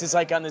audience is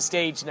like on the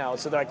stage now.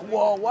 So they're like,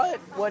 whoa,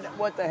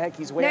 what the heck?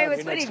 He's way out No, it was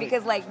here funny next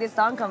because this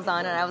song comes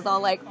on and I was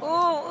all like, ooh,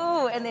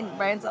 ooh. And then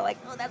Brian's all like,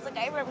 oh, that's the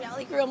guy from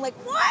Yali Crew. I'm like,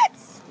 what?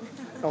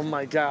 Oh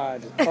my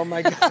God.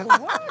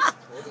 What?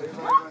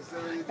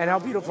 And how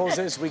beautiful is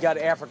this? We got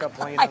Africa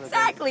playing on the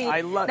Exactly. I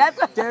love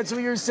That's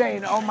what you're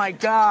saying. Oh my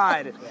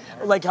God.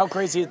 Like how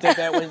crazy is that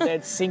that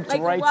synced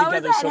right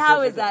together that? so How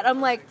perfectly. is that?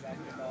 I'm like,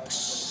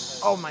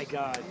 Oh my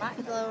God.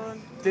 mind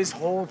blown. This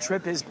whole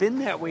trip has been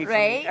that way for me.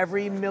 Right?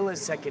 Every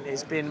millisecond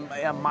has been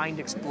a mind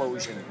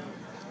explosion.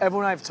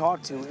 Everyone I've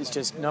talked to is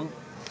just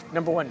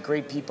number one,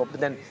 great people. But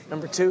then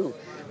number two,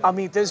 I'll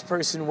meet this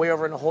person way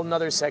over in a whole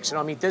nother section.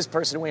 I'll meet this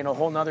person way in a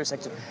whole nother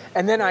section.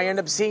 And then I end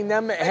up seeing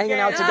them hanging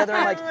out together.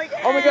 I'm like,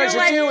 oh my gosh,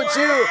 it's you.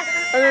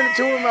 And then the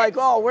two of them are like,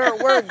 oh,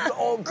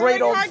 we're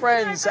great old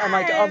friends. I'm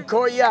like, of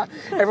course, yeah.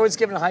 Everyone's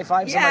giving high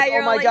fives. I'm like,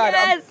 oh my God.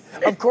 Yes.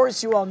 Of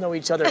course you all know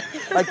each other.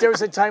 Like there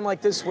was a time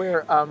like this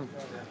where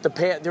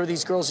there were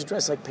these girls who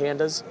dressed like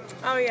pandas.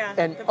 Oh yeah.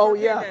 And the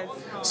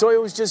pandas. So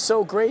it was just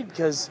so great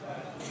because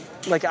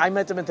like I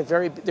met them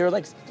they were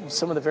like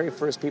some of the very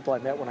first people I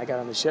met when I got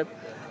on the ship.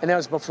 And that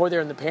was before they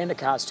were in the panda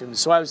costumes.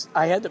 So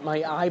I had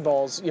my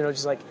eyeballs,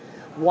 just like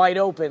wide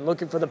open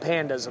looking for the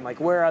pandas. I'm like,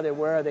 where are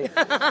they?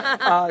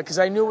 Because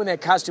I knew when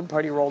that costume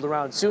party rolled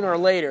around, sooner or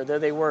later, there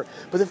they were.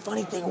 But the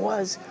funny thing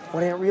was,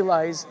 what I didn't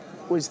realize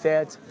was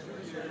that,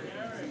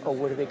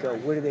 where did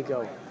they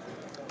go?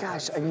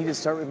 Gosh, I need to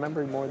start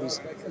remembering more of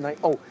these.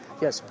 Oh,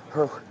 yes,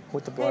 her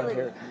with the blonde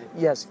hair.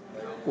 Yes.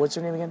 What's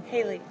her name again?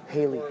 Haley.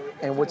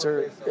 And what's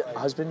her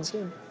husband's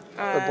name?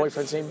 Or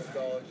boyfriend's name?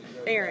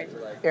 Aaron.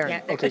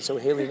 Yeah. Okay, so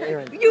Haley and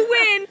Aaron. You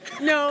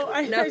win. No,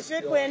 I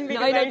should win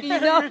because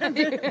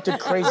The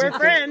crazy we're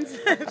friends.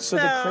 So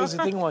the crazy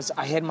thing was,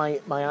 I had my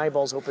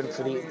eyeballs open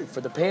for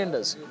the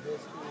pandas,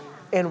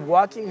 and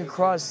walking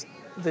across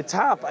the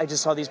top, I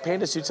just saw these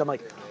panda suits. I'm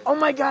like, oh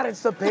my God,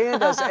 it's the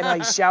pandas! And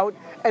I shout,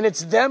 and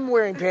it's them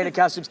wearing panda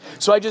costumes.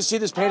 So I just see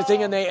this panda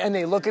thing, and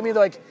they look at me,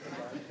 they're like.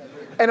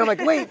 And I'm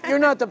like, wait, you're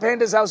not the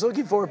pandas I was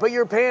looking for, but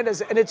you're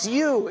pandas, and it's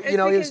you.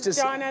 It's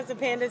just. John has a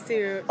panda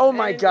suit. Oh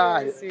my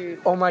God!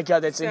 Oh my God,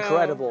 that's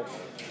incredible.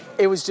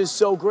 It was just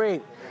so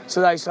great.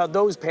 So I saw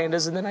those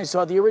pandas, and then I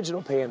saw the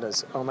original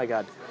pandas. Oh my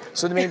God!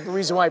 So the main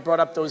reason why I brought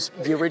up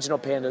the original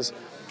pandas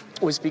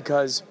was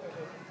because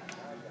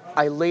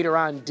I later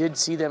on did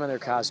see them in their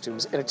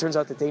costumes, and it turns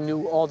out that they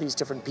knew all these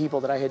different people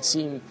that I had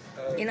seen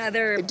in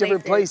other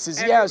different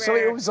places. Yeah, so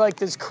it was like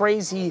this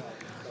crazy.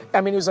 I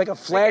mean, it was like a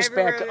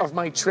flashback of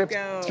my trip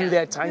through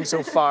that time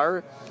so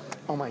far.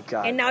 Oh my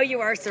God. And now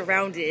you are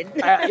surrounded.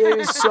 It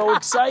is so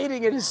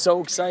exciting. It is so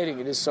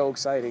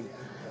exciting.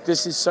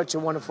 This is such a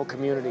wonderful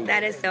community.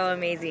 That is so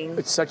amazing.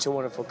 It's such a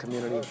wonderful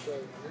community.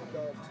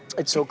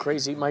 It's so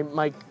crazy.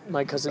 My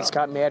cousin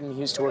Scott Madden, he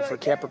used to work for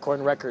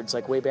Capricorn Records,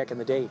 like way back in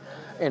the day.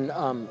 And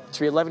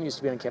 311 used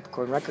to be on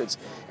Capricorn Records.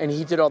 And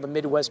he did all the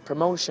Midwest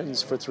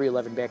promotions for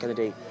 311 back in the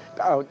day,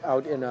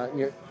 out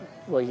in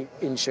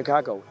in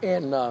Chicago.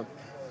 And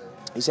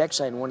he's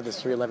actually in one of the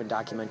 311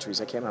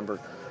 documentaries. I can't remember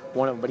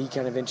one of them, but he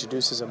kind of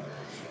introduces them.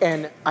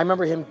 And I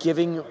remember him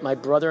giving my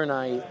brother and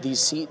I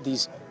these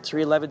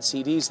 311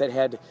 CDs that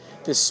had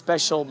this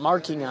special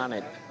marking on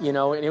it,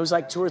 and it was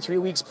like 2 or 3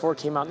 weeks before it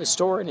came out in the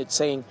store, and it's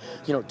saying,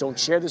 don't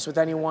share this with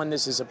anyone.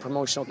 This is a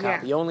promotional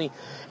copy only.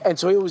 And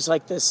so it was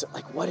like this,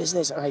 like, what is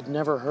this? And I'd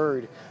never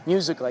heard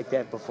music like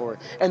that before.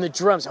 And the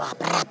drums,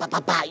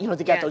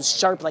 they got those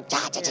sharp, like,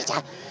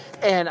 cha-cha-cha-cha.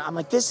 And I'm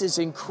like, this is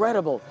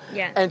incredible.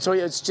 Yeah. And so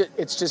it's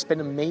just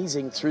been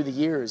amazing through the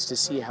years to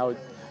see how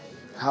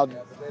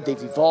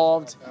they've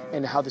evolved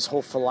and how this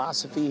whole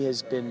philosophy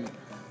has been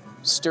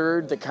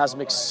stirred. The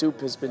cosmic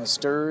soup has been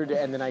stirred,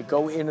 and then I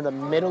go into the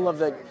middle of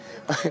the.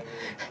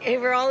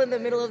 And we're all in the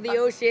middle of the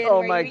ocean. Oh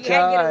where my we can't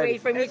get God. away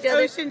from each It's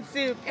other. ocean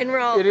soup. And we're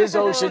all. It is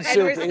ocean and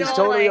soup. we're It is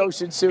still totally like-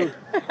 ocean soup.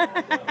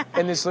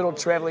 In this little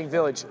traveling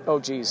village. Oh,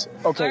 geez.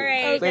 Okay, All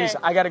right. ladies,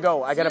 I gotta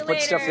go. I gotta you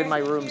put stuff later. in my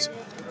rooms.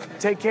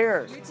 Take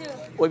care. You too.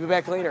 We'll be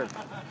back later.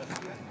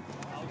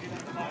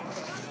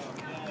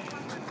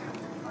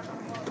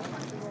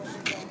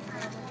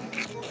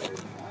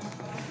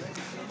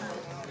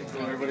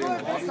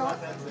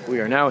 We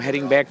are now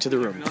heading back to the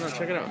room. No,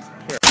 check it out.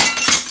 Here.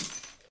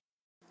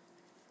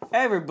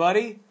 Hey,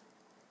 everybody.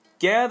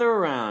 Gather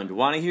around.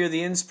 Want to hear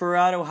the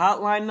Inspirato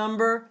hotline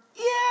number?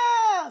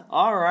 Yeah!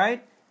 All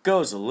right.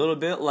 Goes a little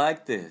bit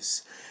like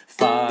this.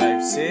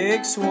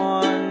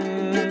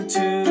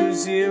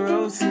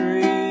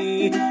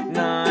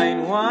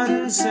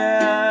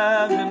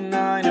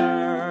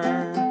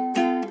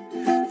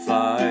 561-203-9179er.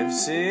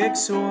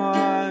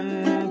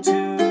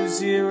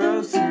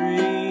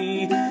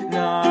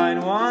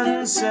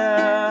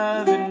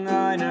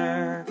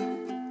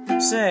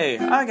 561-203-9179er. Say,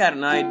 I got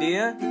an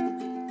idea.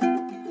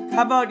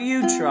 How about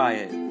you try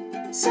it?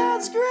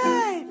 Sounds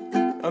great!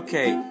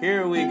 Okay,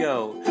 here we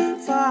go.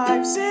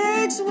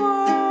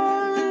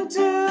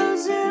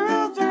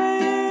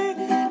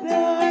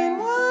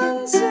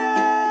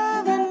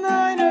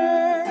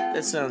 561-203-9179er.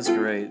 That sounds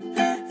great.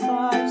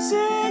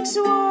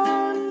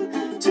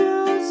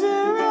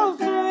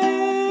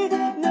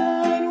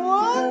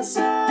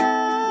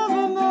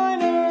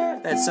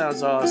 561-203-9179er. That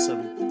sounds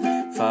awesome.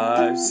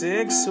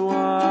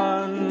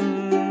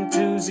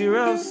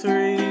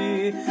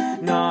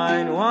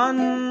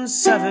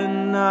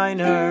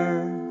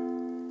 561-203-9179er.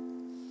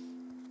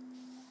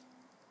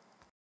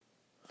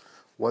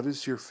 What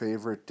is your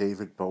favorite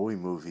David Bowie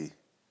movie?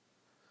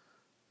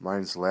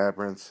 Mine's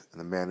Labyrinth and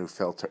The Man Who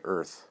Fell to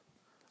Earth.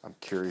 I'm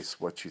curious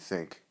what you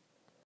think.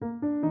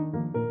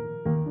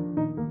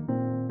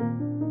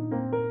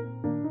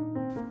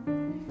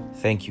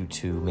 Thank you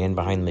to Man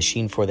Behind the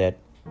Machine for that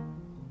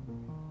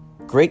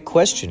great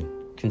question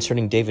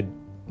concerning David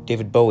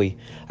Bowie.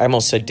 I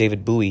almost said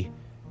David Bowie.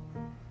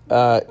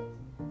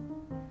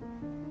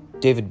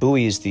 David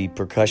Bowie is the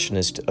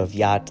percussionist of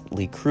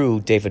Yachtly Crew.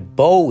 David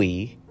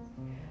Bowie,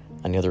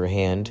 on the other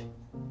hand,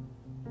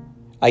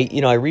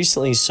 I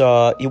recently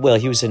saw, he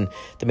was in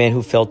The Man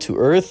Who Fell to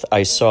Earth.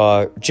 I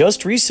saw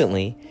just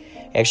recently,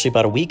 actually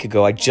about a week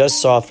ago, I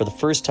just saw for the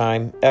first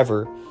time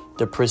ever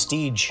The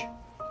Prestige,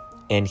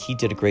 and he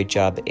did a great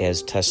job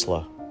as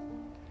Tesla.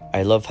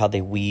 I love how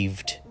they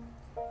weaved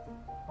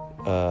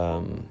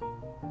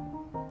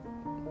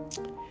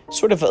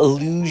sort of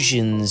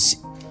allusions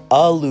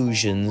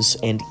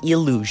and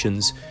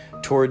illusions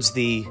towards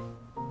the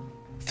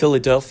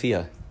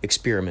Philadelphia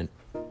experiment.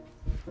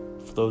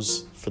 For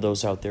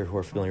those out there who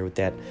are familiar with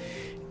that,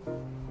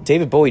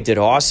 David Bowie did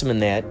awesome in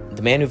that.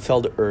 The Man Who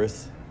Fell to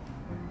Earth,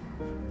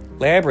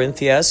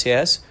 Labyrinth, yes.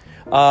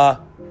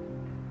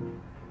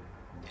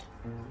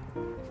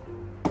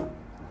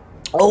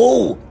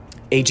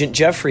 Agent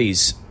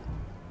Jeffries.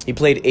 He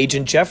played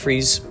Agent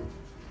Jeffries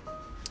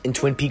in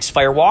Twin Peaks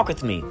Fire Walk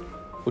with Me,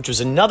 which was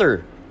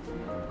another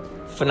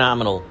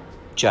phenomenal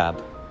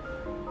job.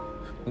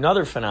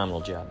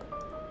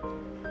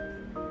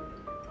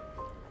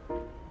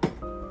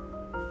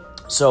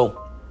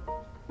 So,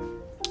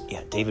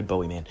 yeah, David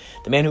Bowie, man.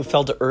 The Man Who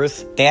Fell to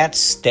Earth,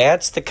 that's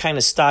the kind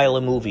of style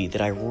of movie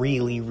that I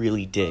really,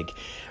 really dig.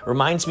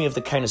 Reminds me of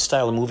the kind of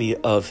style of movie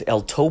of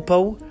El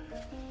Topo.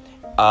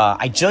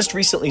 I just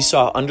recently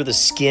saw Under the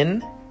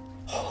Skin.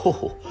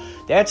 Oh,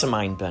 that's a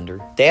mind bender.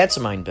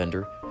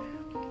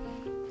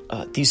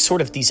 These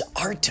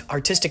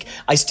artistic.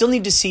 I still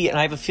need to see, and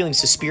I have a feeling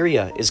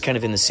Suspiria is kind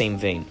of in the same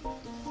vein.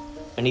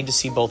 I need to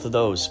see both of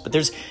those. But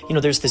there's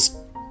this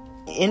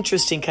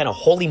interesting kind of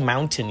Holy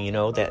Mountain,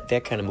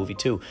 that kind of movie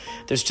too.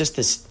 There's just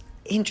this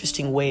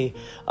interesting way.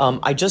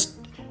 I just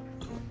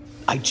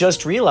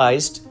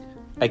realized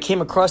I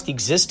came across the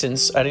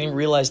existence. I didn't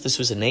realize this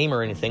was a name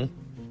or anything.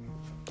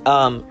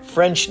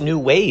 French New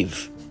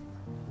Wave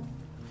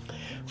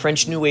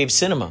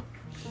cinema.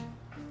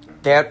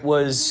 That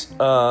was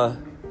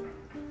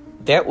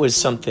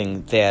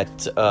something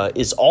that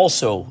is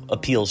also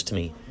appeals to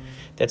me.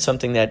 That's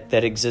something that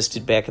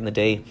existed back in the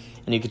day,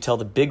 and you could tell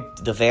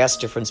the vast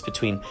difference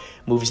between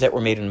movies that were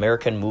made in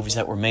America and movies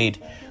that were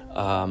made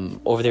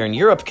over there in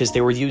Europe, because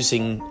they were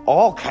using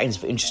all kinds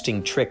of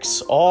interesting tricks,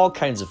 all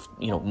kinds of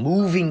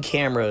moving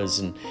cameras,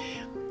 and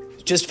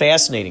just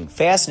fascinating.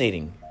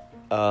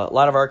 A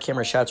lot of our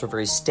camera shots were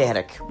very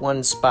static.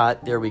 One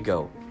spot, there we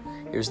go.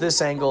 Here's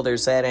this angle,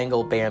 there's that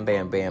angle, bam,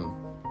 bam, bam.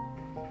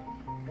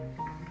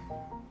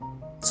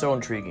 So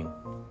intriguing.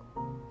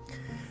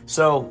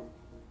 So,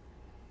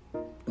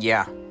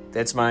 yeah,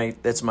 that's my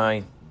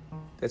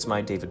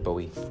David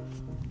Bowie.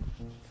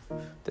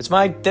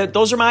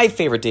 Those are my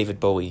favorite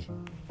David Bowie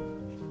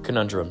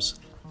conundrums.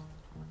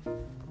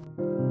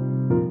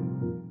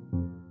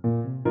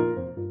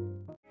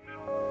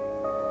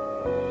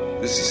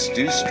 This is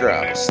Stu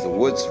Strauss, the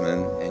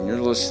Woodsman, and you're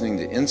listening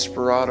to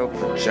Inspirato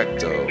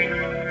Projecto.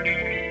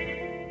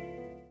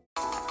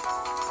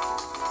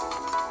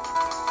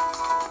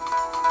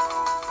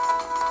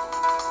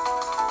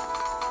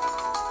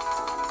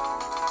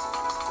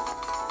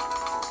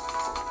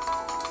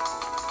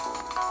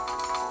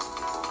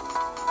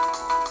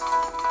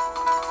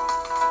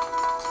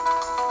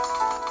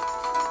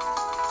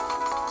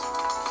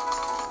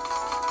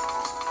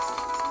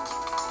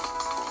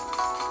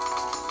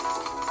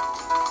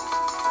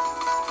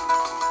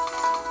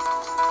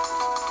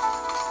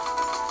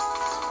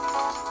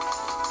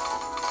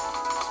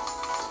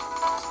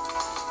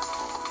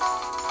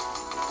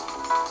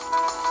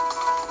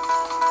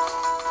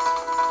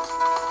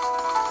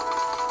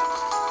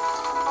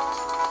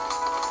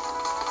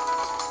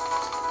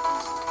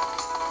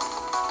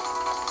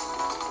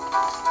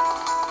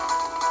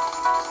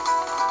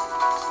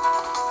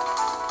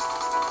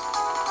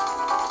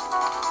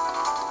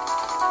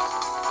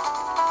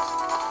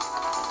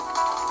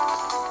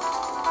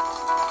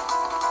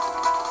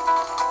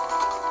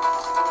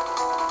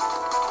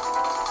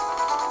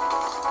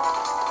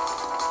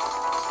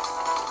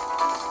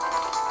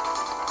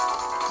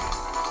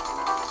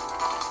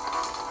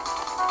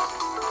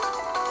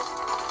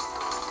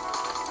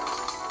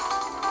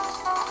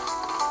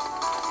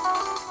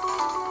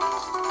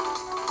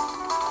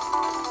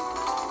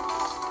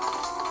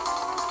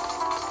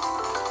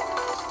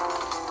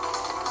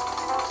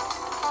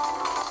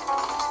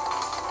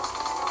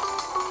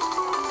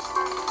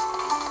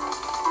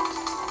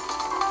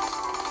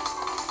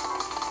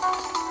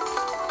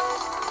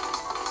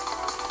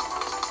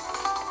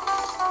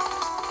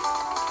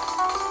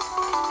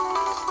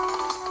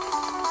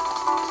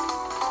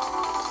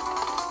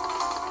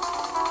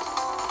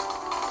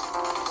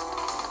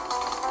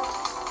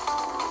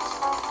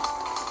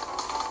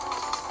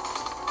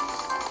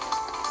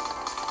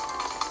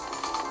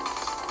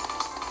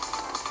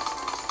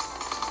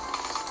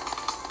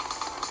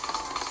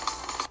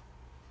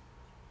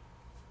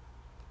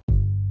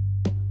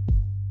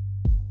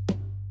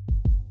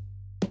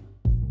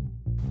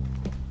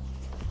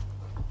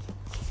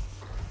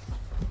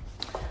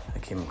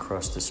 came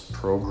across this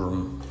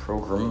program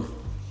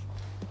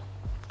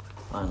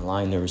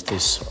online. There was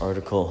this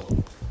article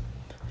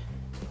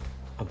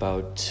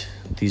about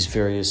these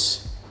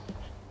various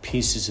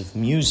pieces of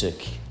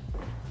music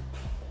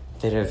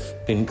that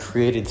have been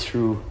created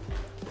through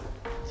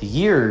the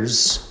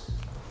years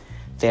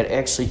that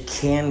actually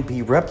can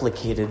be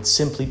replicated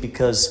simply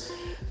because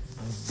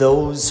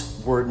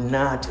those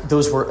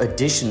were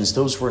additions,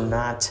 those were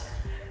not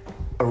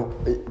a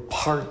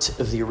part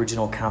of the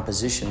original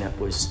composition that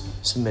was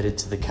submitted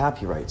to the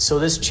copyright. So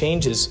this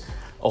changes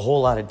a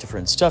whole lot of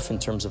different stuff in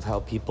terms of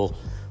how people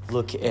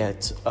look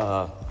at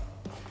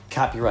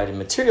copyrighted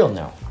material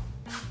now.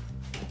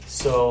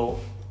 So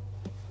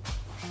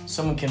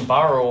someone can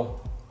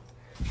borrow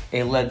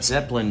a Led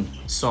Zeppelin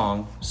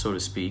song, so to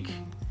speak.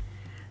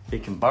 They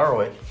can borrow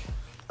it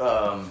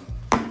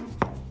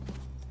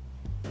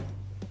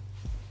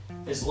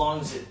as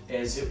long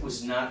as it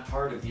was not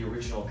part of the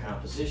original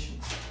composition.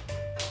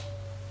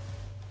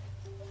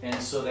 And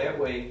so that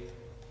way,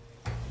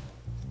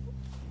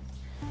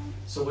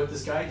 so what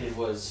this guy did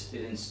was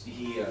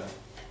he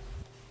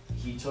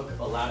took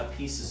a lot of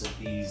pieces of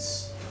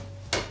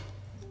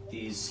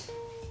these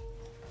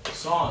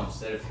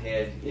songs that have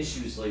had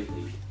issues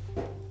lately,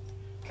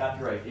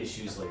 copyright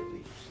issues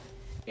lately,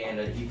 and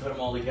he put them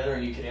all together,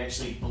 and you could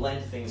actually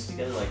blend things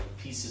together, like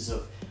pieces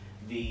of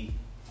the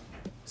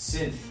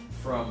synth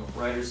from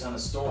Riders on a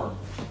Storm,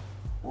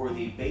 or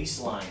the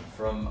bass line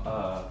from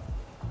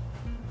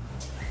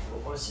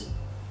what was it?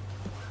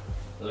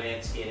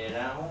 Let's Get It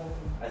On,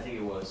 I think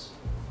it was.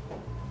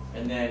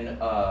 And then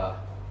oh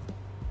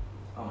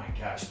my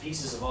gosh,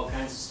 pieces of all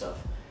kinds of stuff.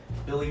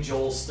 Billy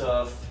Joel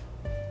stuff,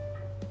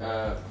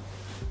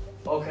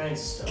 all kinds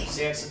of stuff.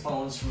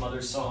 Saxophones from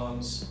other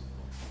songs.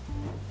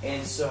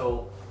 And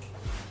so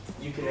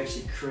you could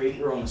actually create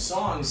your own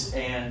songs,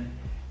 and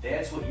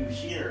that's what you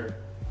hear.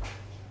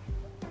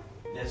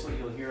 That's what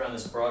you'll hear on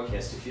this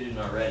broadcast if you didn't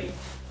already.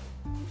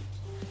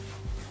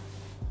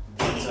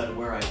 Depends on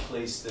where I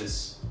place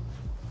this.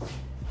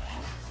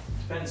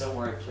 Depends on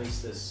where I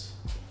place this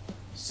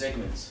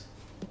segment.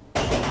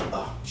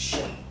 Oh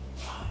shit.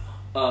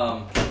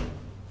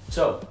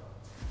 So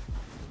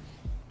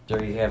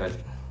there you have it.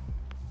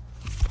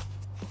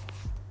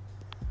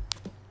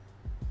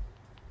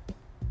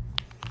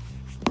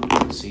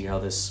 See how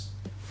this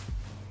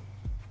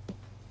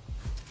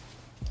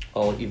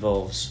all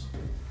evolves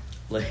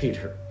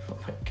later. Oh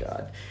my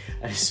god.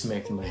 I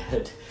smacked my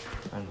head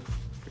on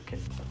a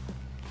freaking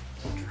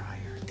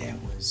dryer. That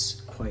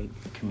was quite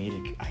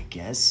comedic, I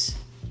guess,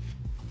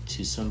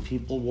 to some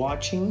people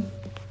watching.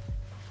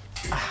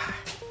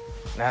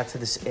 Not to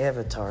this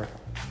avatar.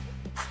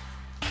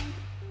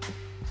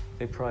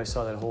 They probably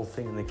saw that whole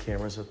thing in the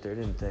cameras up there,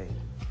 didn't they?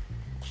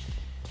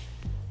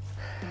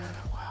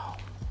 Wow.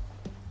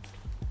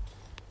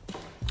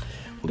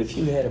 What if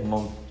you had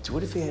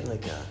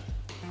like a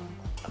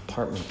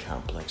apartment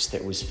complex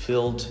that was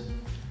filled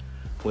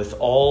with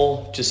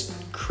all just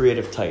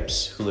creative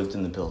types who lived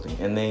in the building,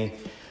 and they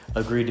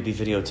agreed to be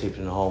videotaped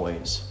in the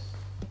hallways.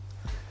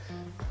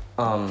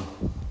 And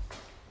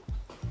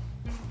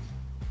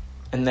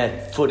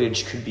that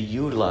footage could be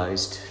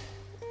utilized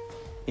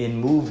in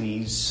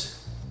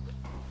movies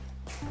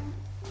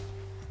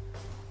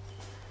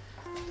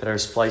that are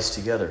spliced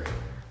together.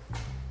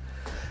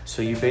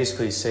 So you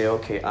basically say,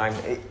 okay, I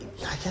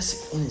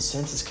guess in a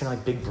sense it's kind of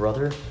like Big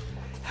Brother.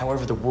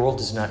 However, the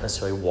world is not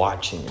necessarily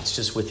watching. It's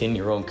just within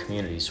your own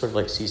community, sort of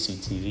like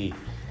CCTV.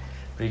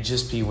 But it'd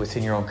just be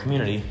within your own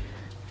community.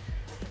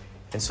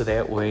 And so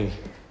that way,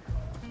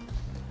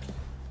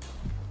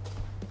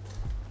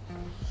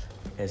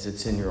 as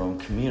it's in your own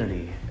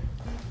community,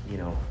 you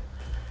know,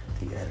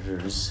 the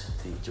editors,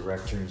 the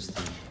directors,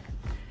 the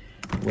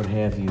what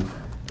have you,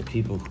 the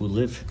people who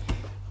live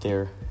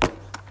there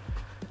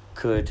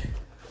could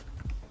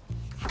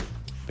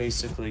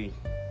basically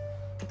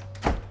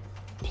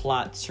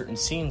plot certain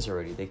scenes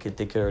already. They could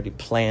already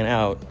plan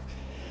out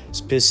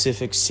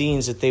specific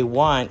scenes that they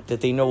want, that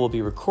they know will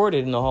be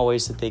recorded in the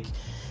hallways, that they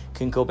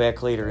can go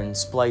back later and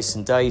splice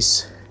and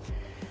dice.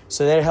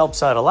 So that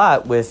helps out a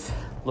lot with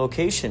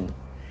location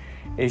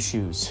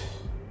issues,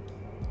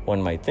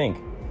 one might think.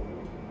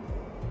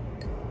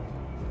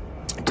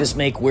 Just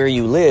make where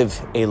you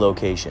live a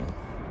location.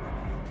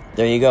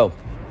 There you go.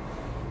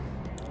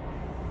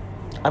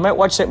 I might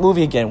watch that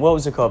movie again. What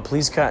was it called?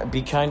 Please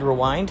Be Kind,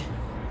 Rewind?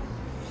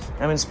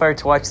 I'm inspired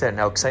to watch that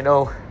now because I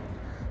know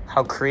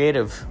how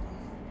creative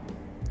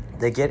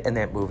they get in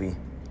that movie.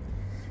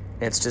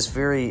 It's just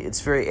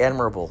it's very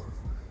admirable.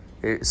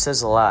 It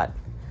says a lot.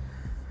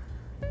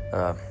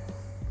 All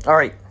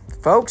right,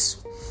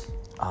 folks.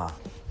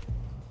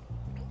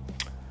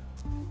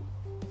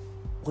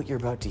 What you're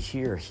about to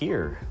hear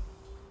here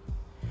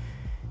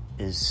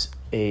is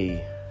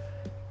a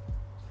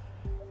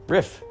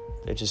riff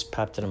that just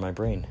popped into my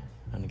brain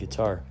on the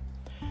guitar.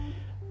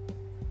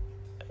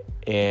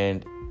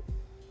 And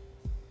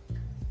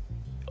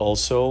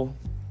also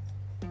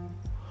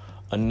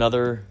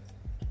another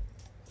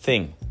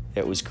thing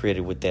that was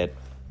created with that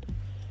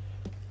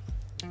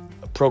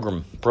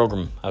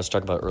program I was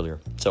talking about earlier.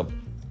 So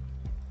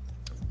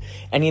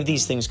any of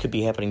these things could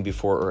be happening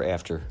before or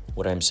after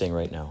what I'm saying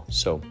right now.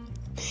 So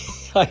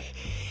I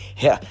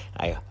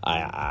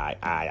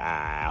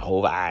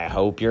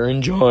hope you're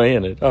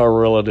enjoying it. I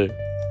really do.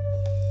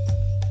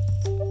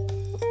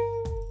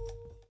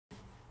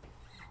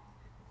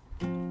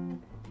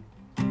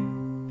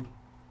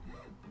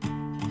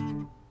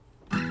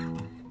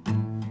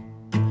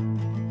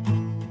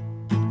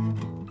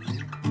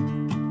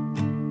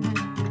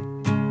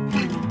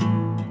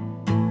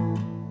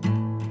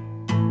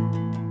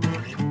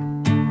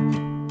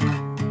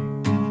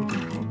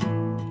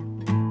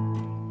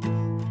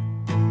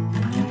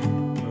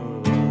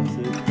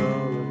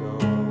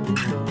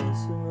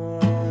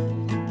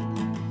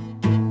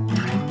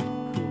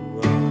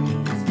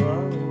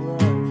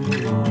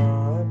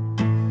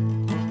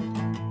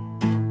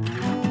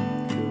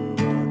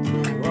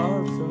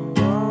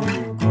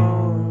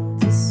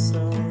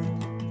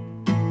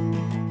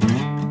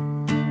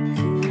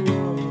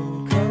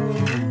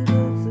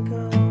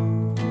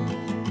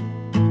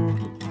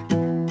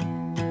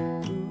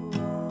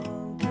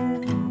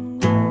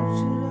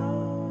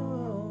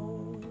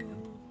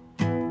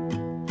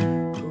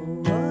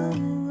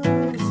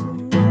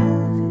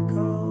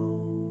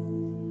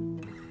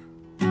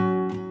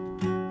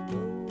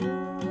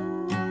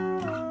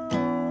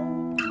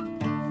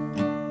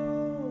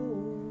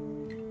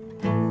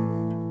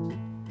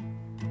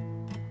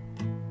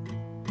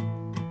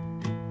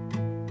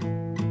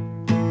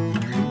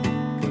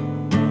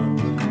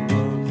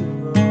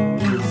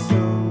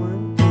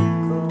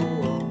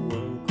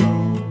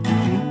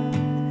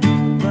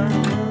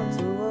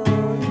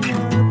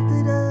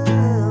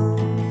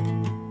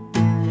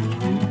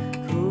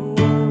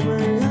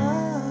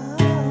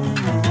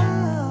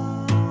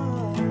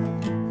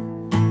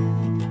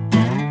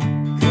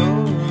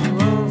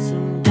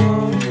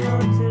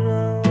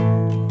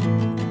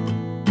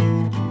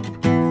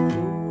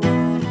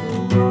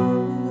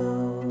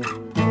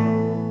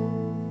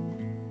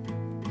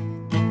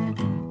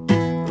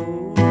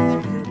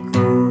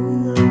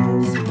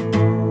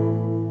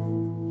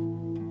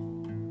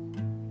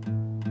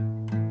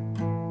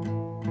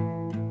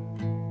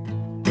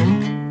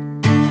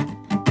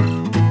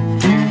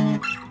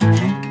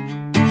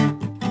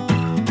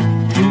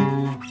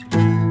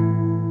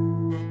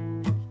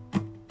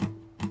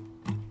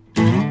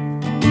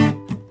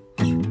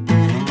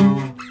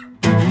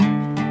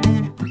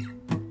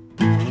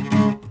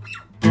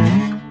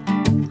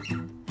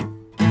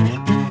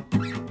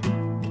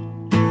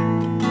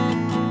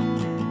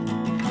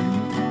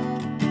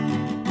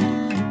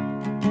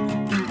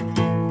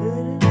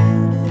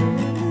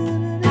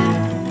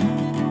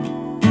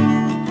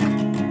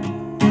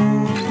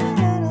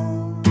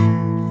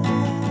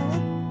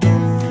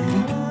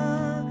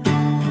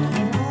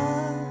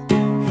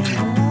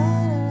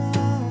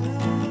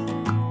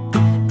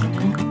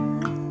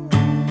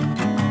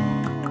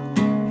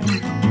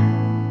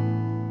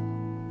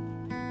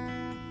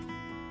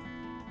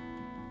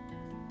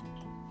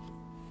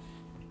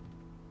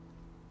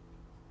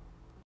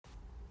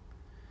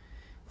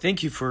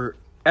 Thank you for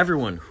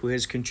everyone who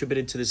has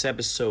contributed to this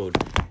episode.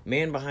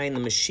 Man Behind the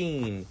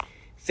Machine.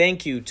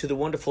 Thank you to the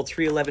wonderful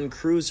 311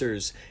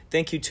 Cruisers.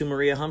 Thank you to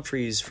Maria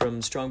Humphreys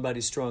from Strong Body,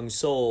 Strong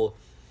Soul.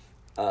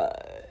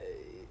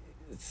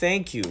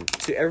 Thank you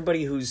to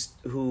everybody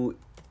who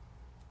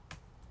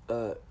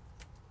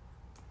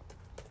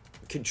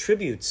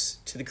contributes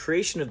to the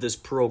creation of this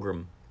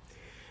program.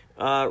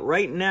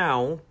 Right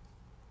now,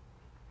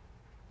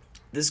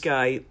 this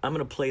guy, I'm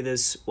gonna play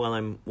this while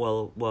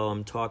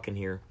I'm talking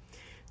here.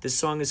 This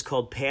song is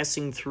called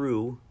Passing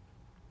Through.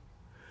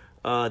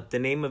 The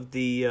name of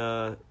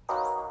the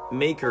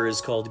maker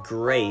is called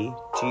Gray,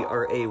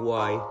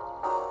 Gray.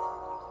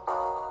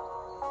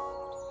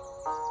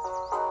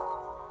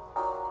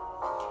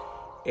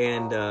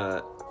 And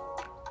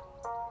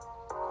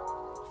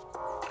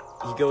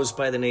he goes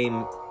by the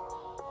name,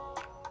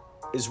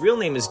 his real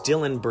name is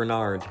Dylan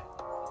Bernard.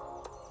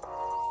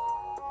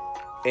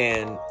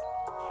 And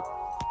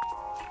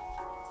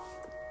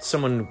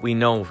someone we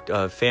know,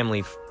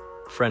 family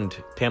friend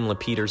Pamela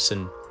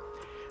Peterson,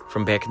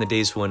 from back in the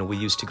days when we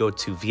used to go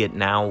to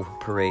Vietnam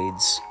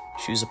parades.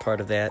 She was a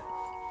part of that.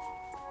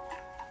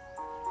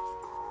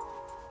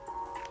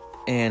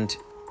 And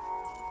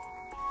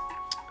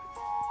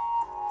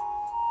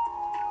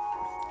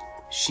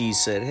she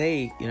said,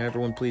 hey,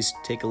 everyone please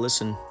take a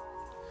listen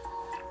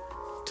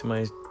to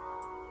my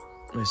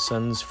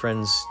son's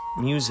friend's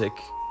music.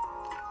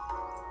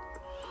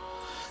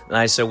 And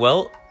I said,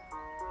 well,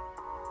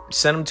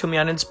 send them to me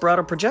on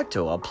Inspirato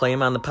Projecto. I'll play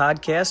them on the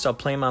podcast. I'll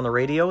play them on the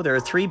radio. There are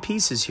 3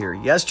 pieces here.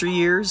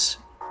 Yesteryears,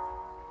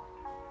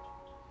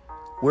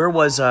 Where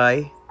Was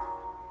I?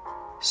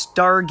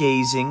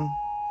 Stargazing,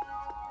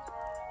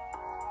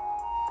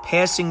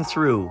 Passing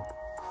Through.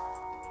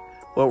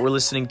 What we're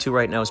listening to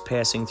right now is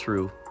Passing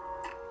Through.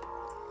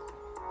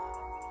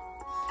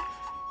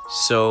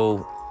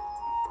 So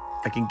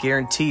I can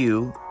guarantee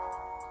you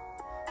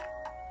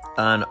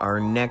on our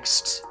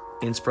next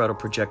Inspirato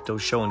Projecto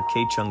show in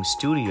K-Chung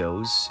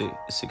Studios,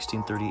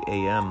 16:30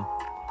 a.m.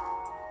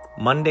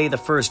 Monday the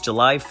 1st,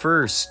 July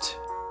 1st.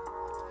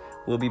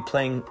 We'll be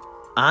playing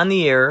on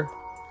the air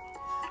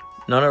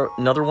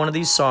another one of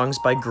these songs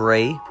by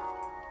Gray.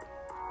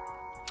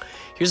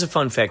 Here's a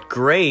fun fact.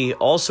 Gray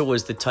also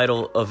was the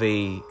title of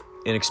an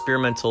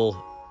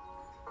experimental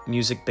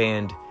music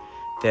band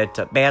that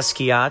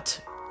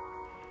Basquiat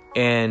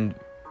and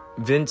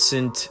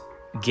Vincent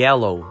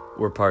Gallo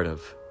were part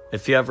of.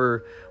 If you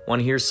ever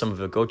want to hear some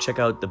of it, go check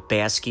out the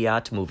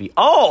Basquiat movie.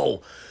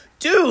 Oh,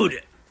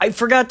 dude, I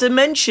forgot to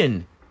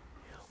mention.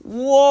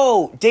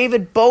 Whoa,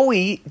 David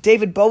Bowie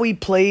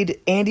played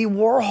Andy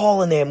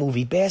Warhol in that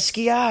movie,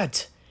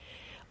 Basquiat.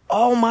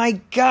 Oh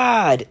my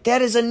God,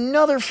 that is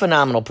another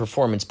phenomenal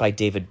performance by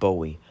David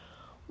Bowie.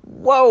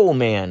 Whoa,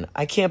 man,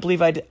 I can't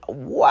believe I did.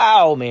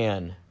 Wow,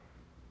 man.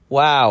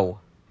 Wow.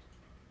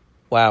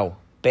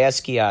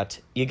 Basquiat,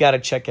 you got to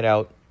check it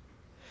out.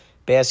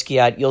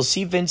 Basquiat, you'll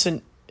see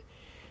Vincent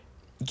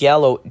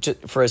Gallo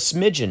for a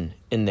smidgen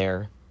in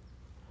there.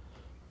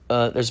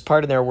 There's a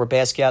part in there where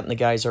Basquiat and the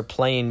guys are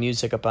playing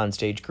music up on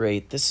stage.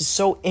 Great. This is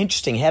so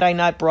interesting. Had I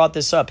not brought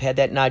this up, had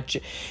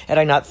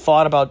I not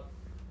thought about,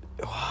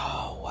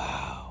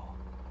 wow.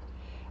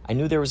 I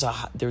knew there was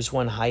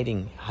one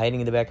hiding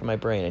in the back of my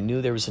brain. I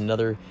knew there was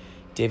another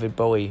David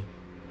Bowie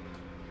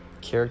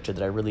character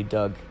that I really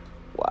dug.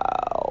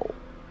 Wow.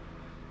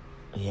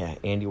 Yeah,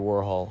 Andy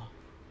Warhol.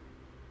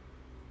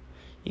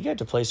 He got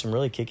to play some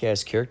really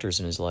kick-ass characters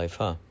in his life,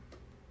 huh?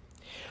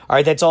 All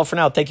right, that's all for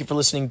now. Thank you for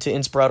listening to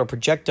Inspirato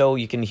Projecto.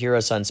 You can hear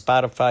us on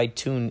Spotify,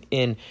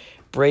 TuneIn,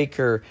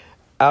 Breaker,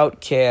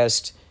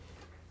 Outcast,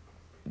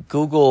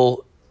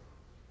 Google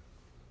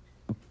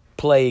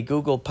Play,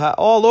 Google Pod,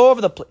 all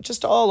over the place,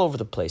 just all over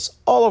the place.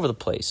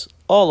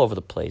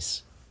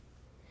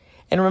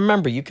 And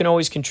remember, you can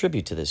always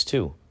contribute to this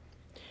too.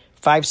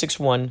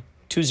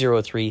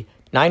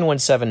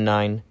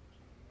 561-203-9179.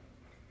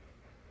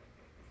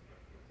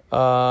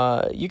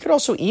 You could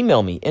also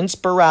email me,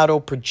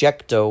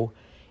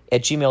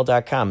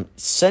 inspiratoprojecto@gmail.com.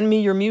 Send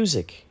me your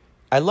music.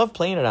 I love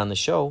playing it on the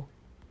show.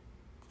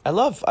 I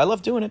love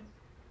doing it.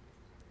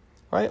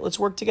 All right, let's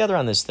work together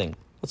on this thing.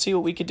 Let's see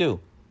what we could do.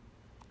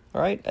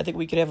 All right, I think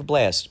we could have a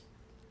blast.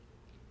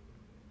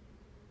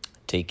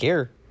 Take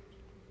care.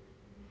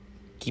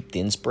 Keep the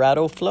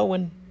Inspirato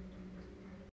flowing.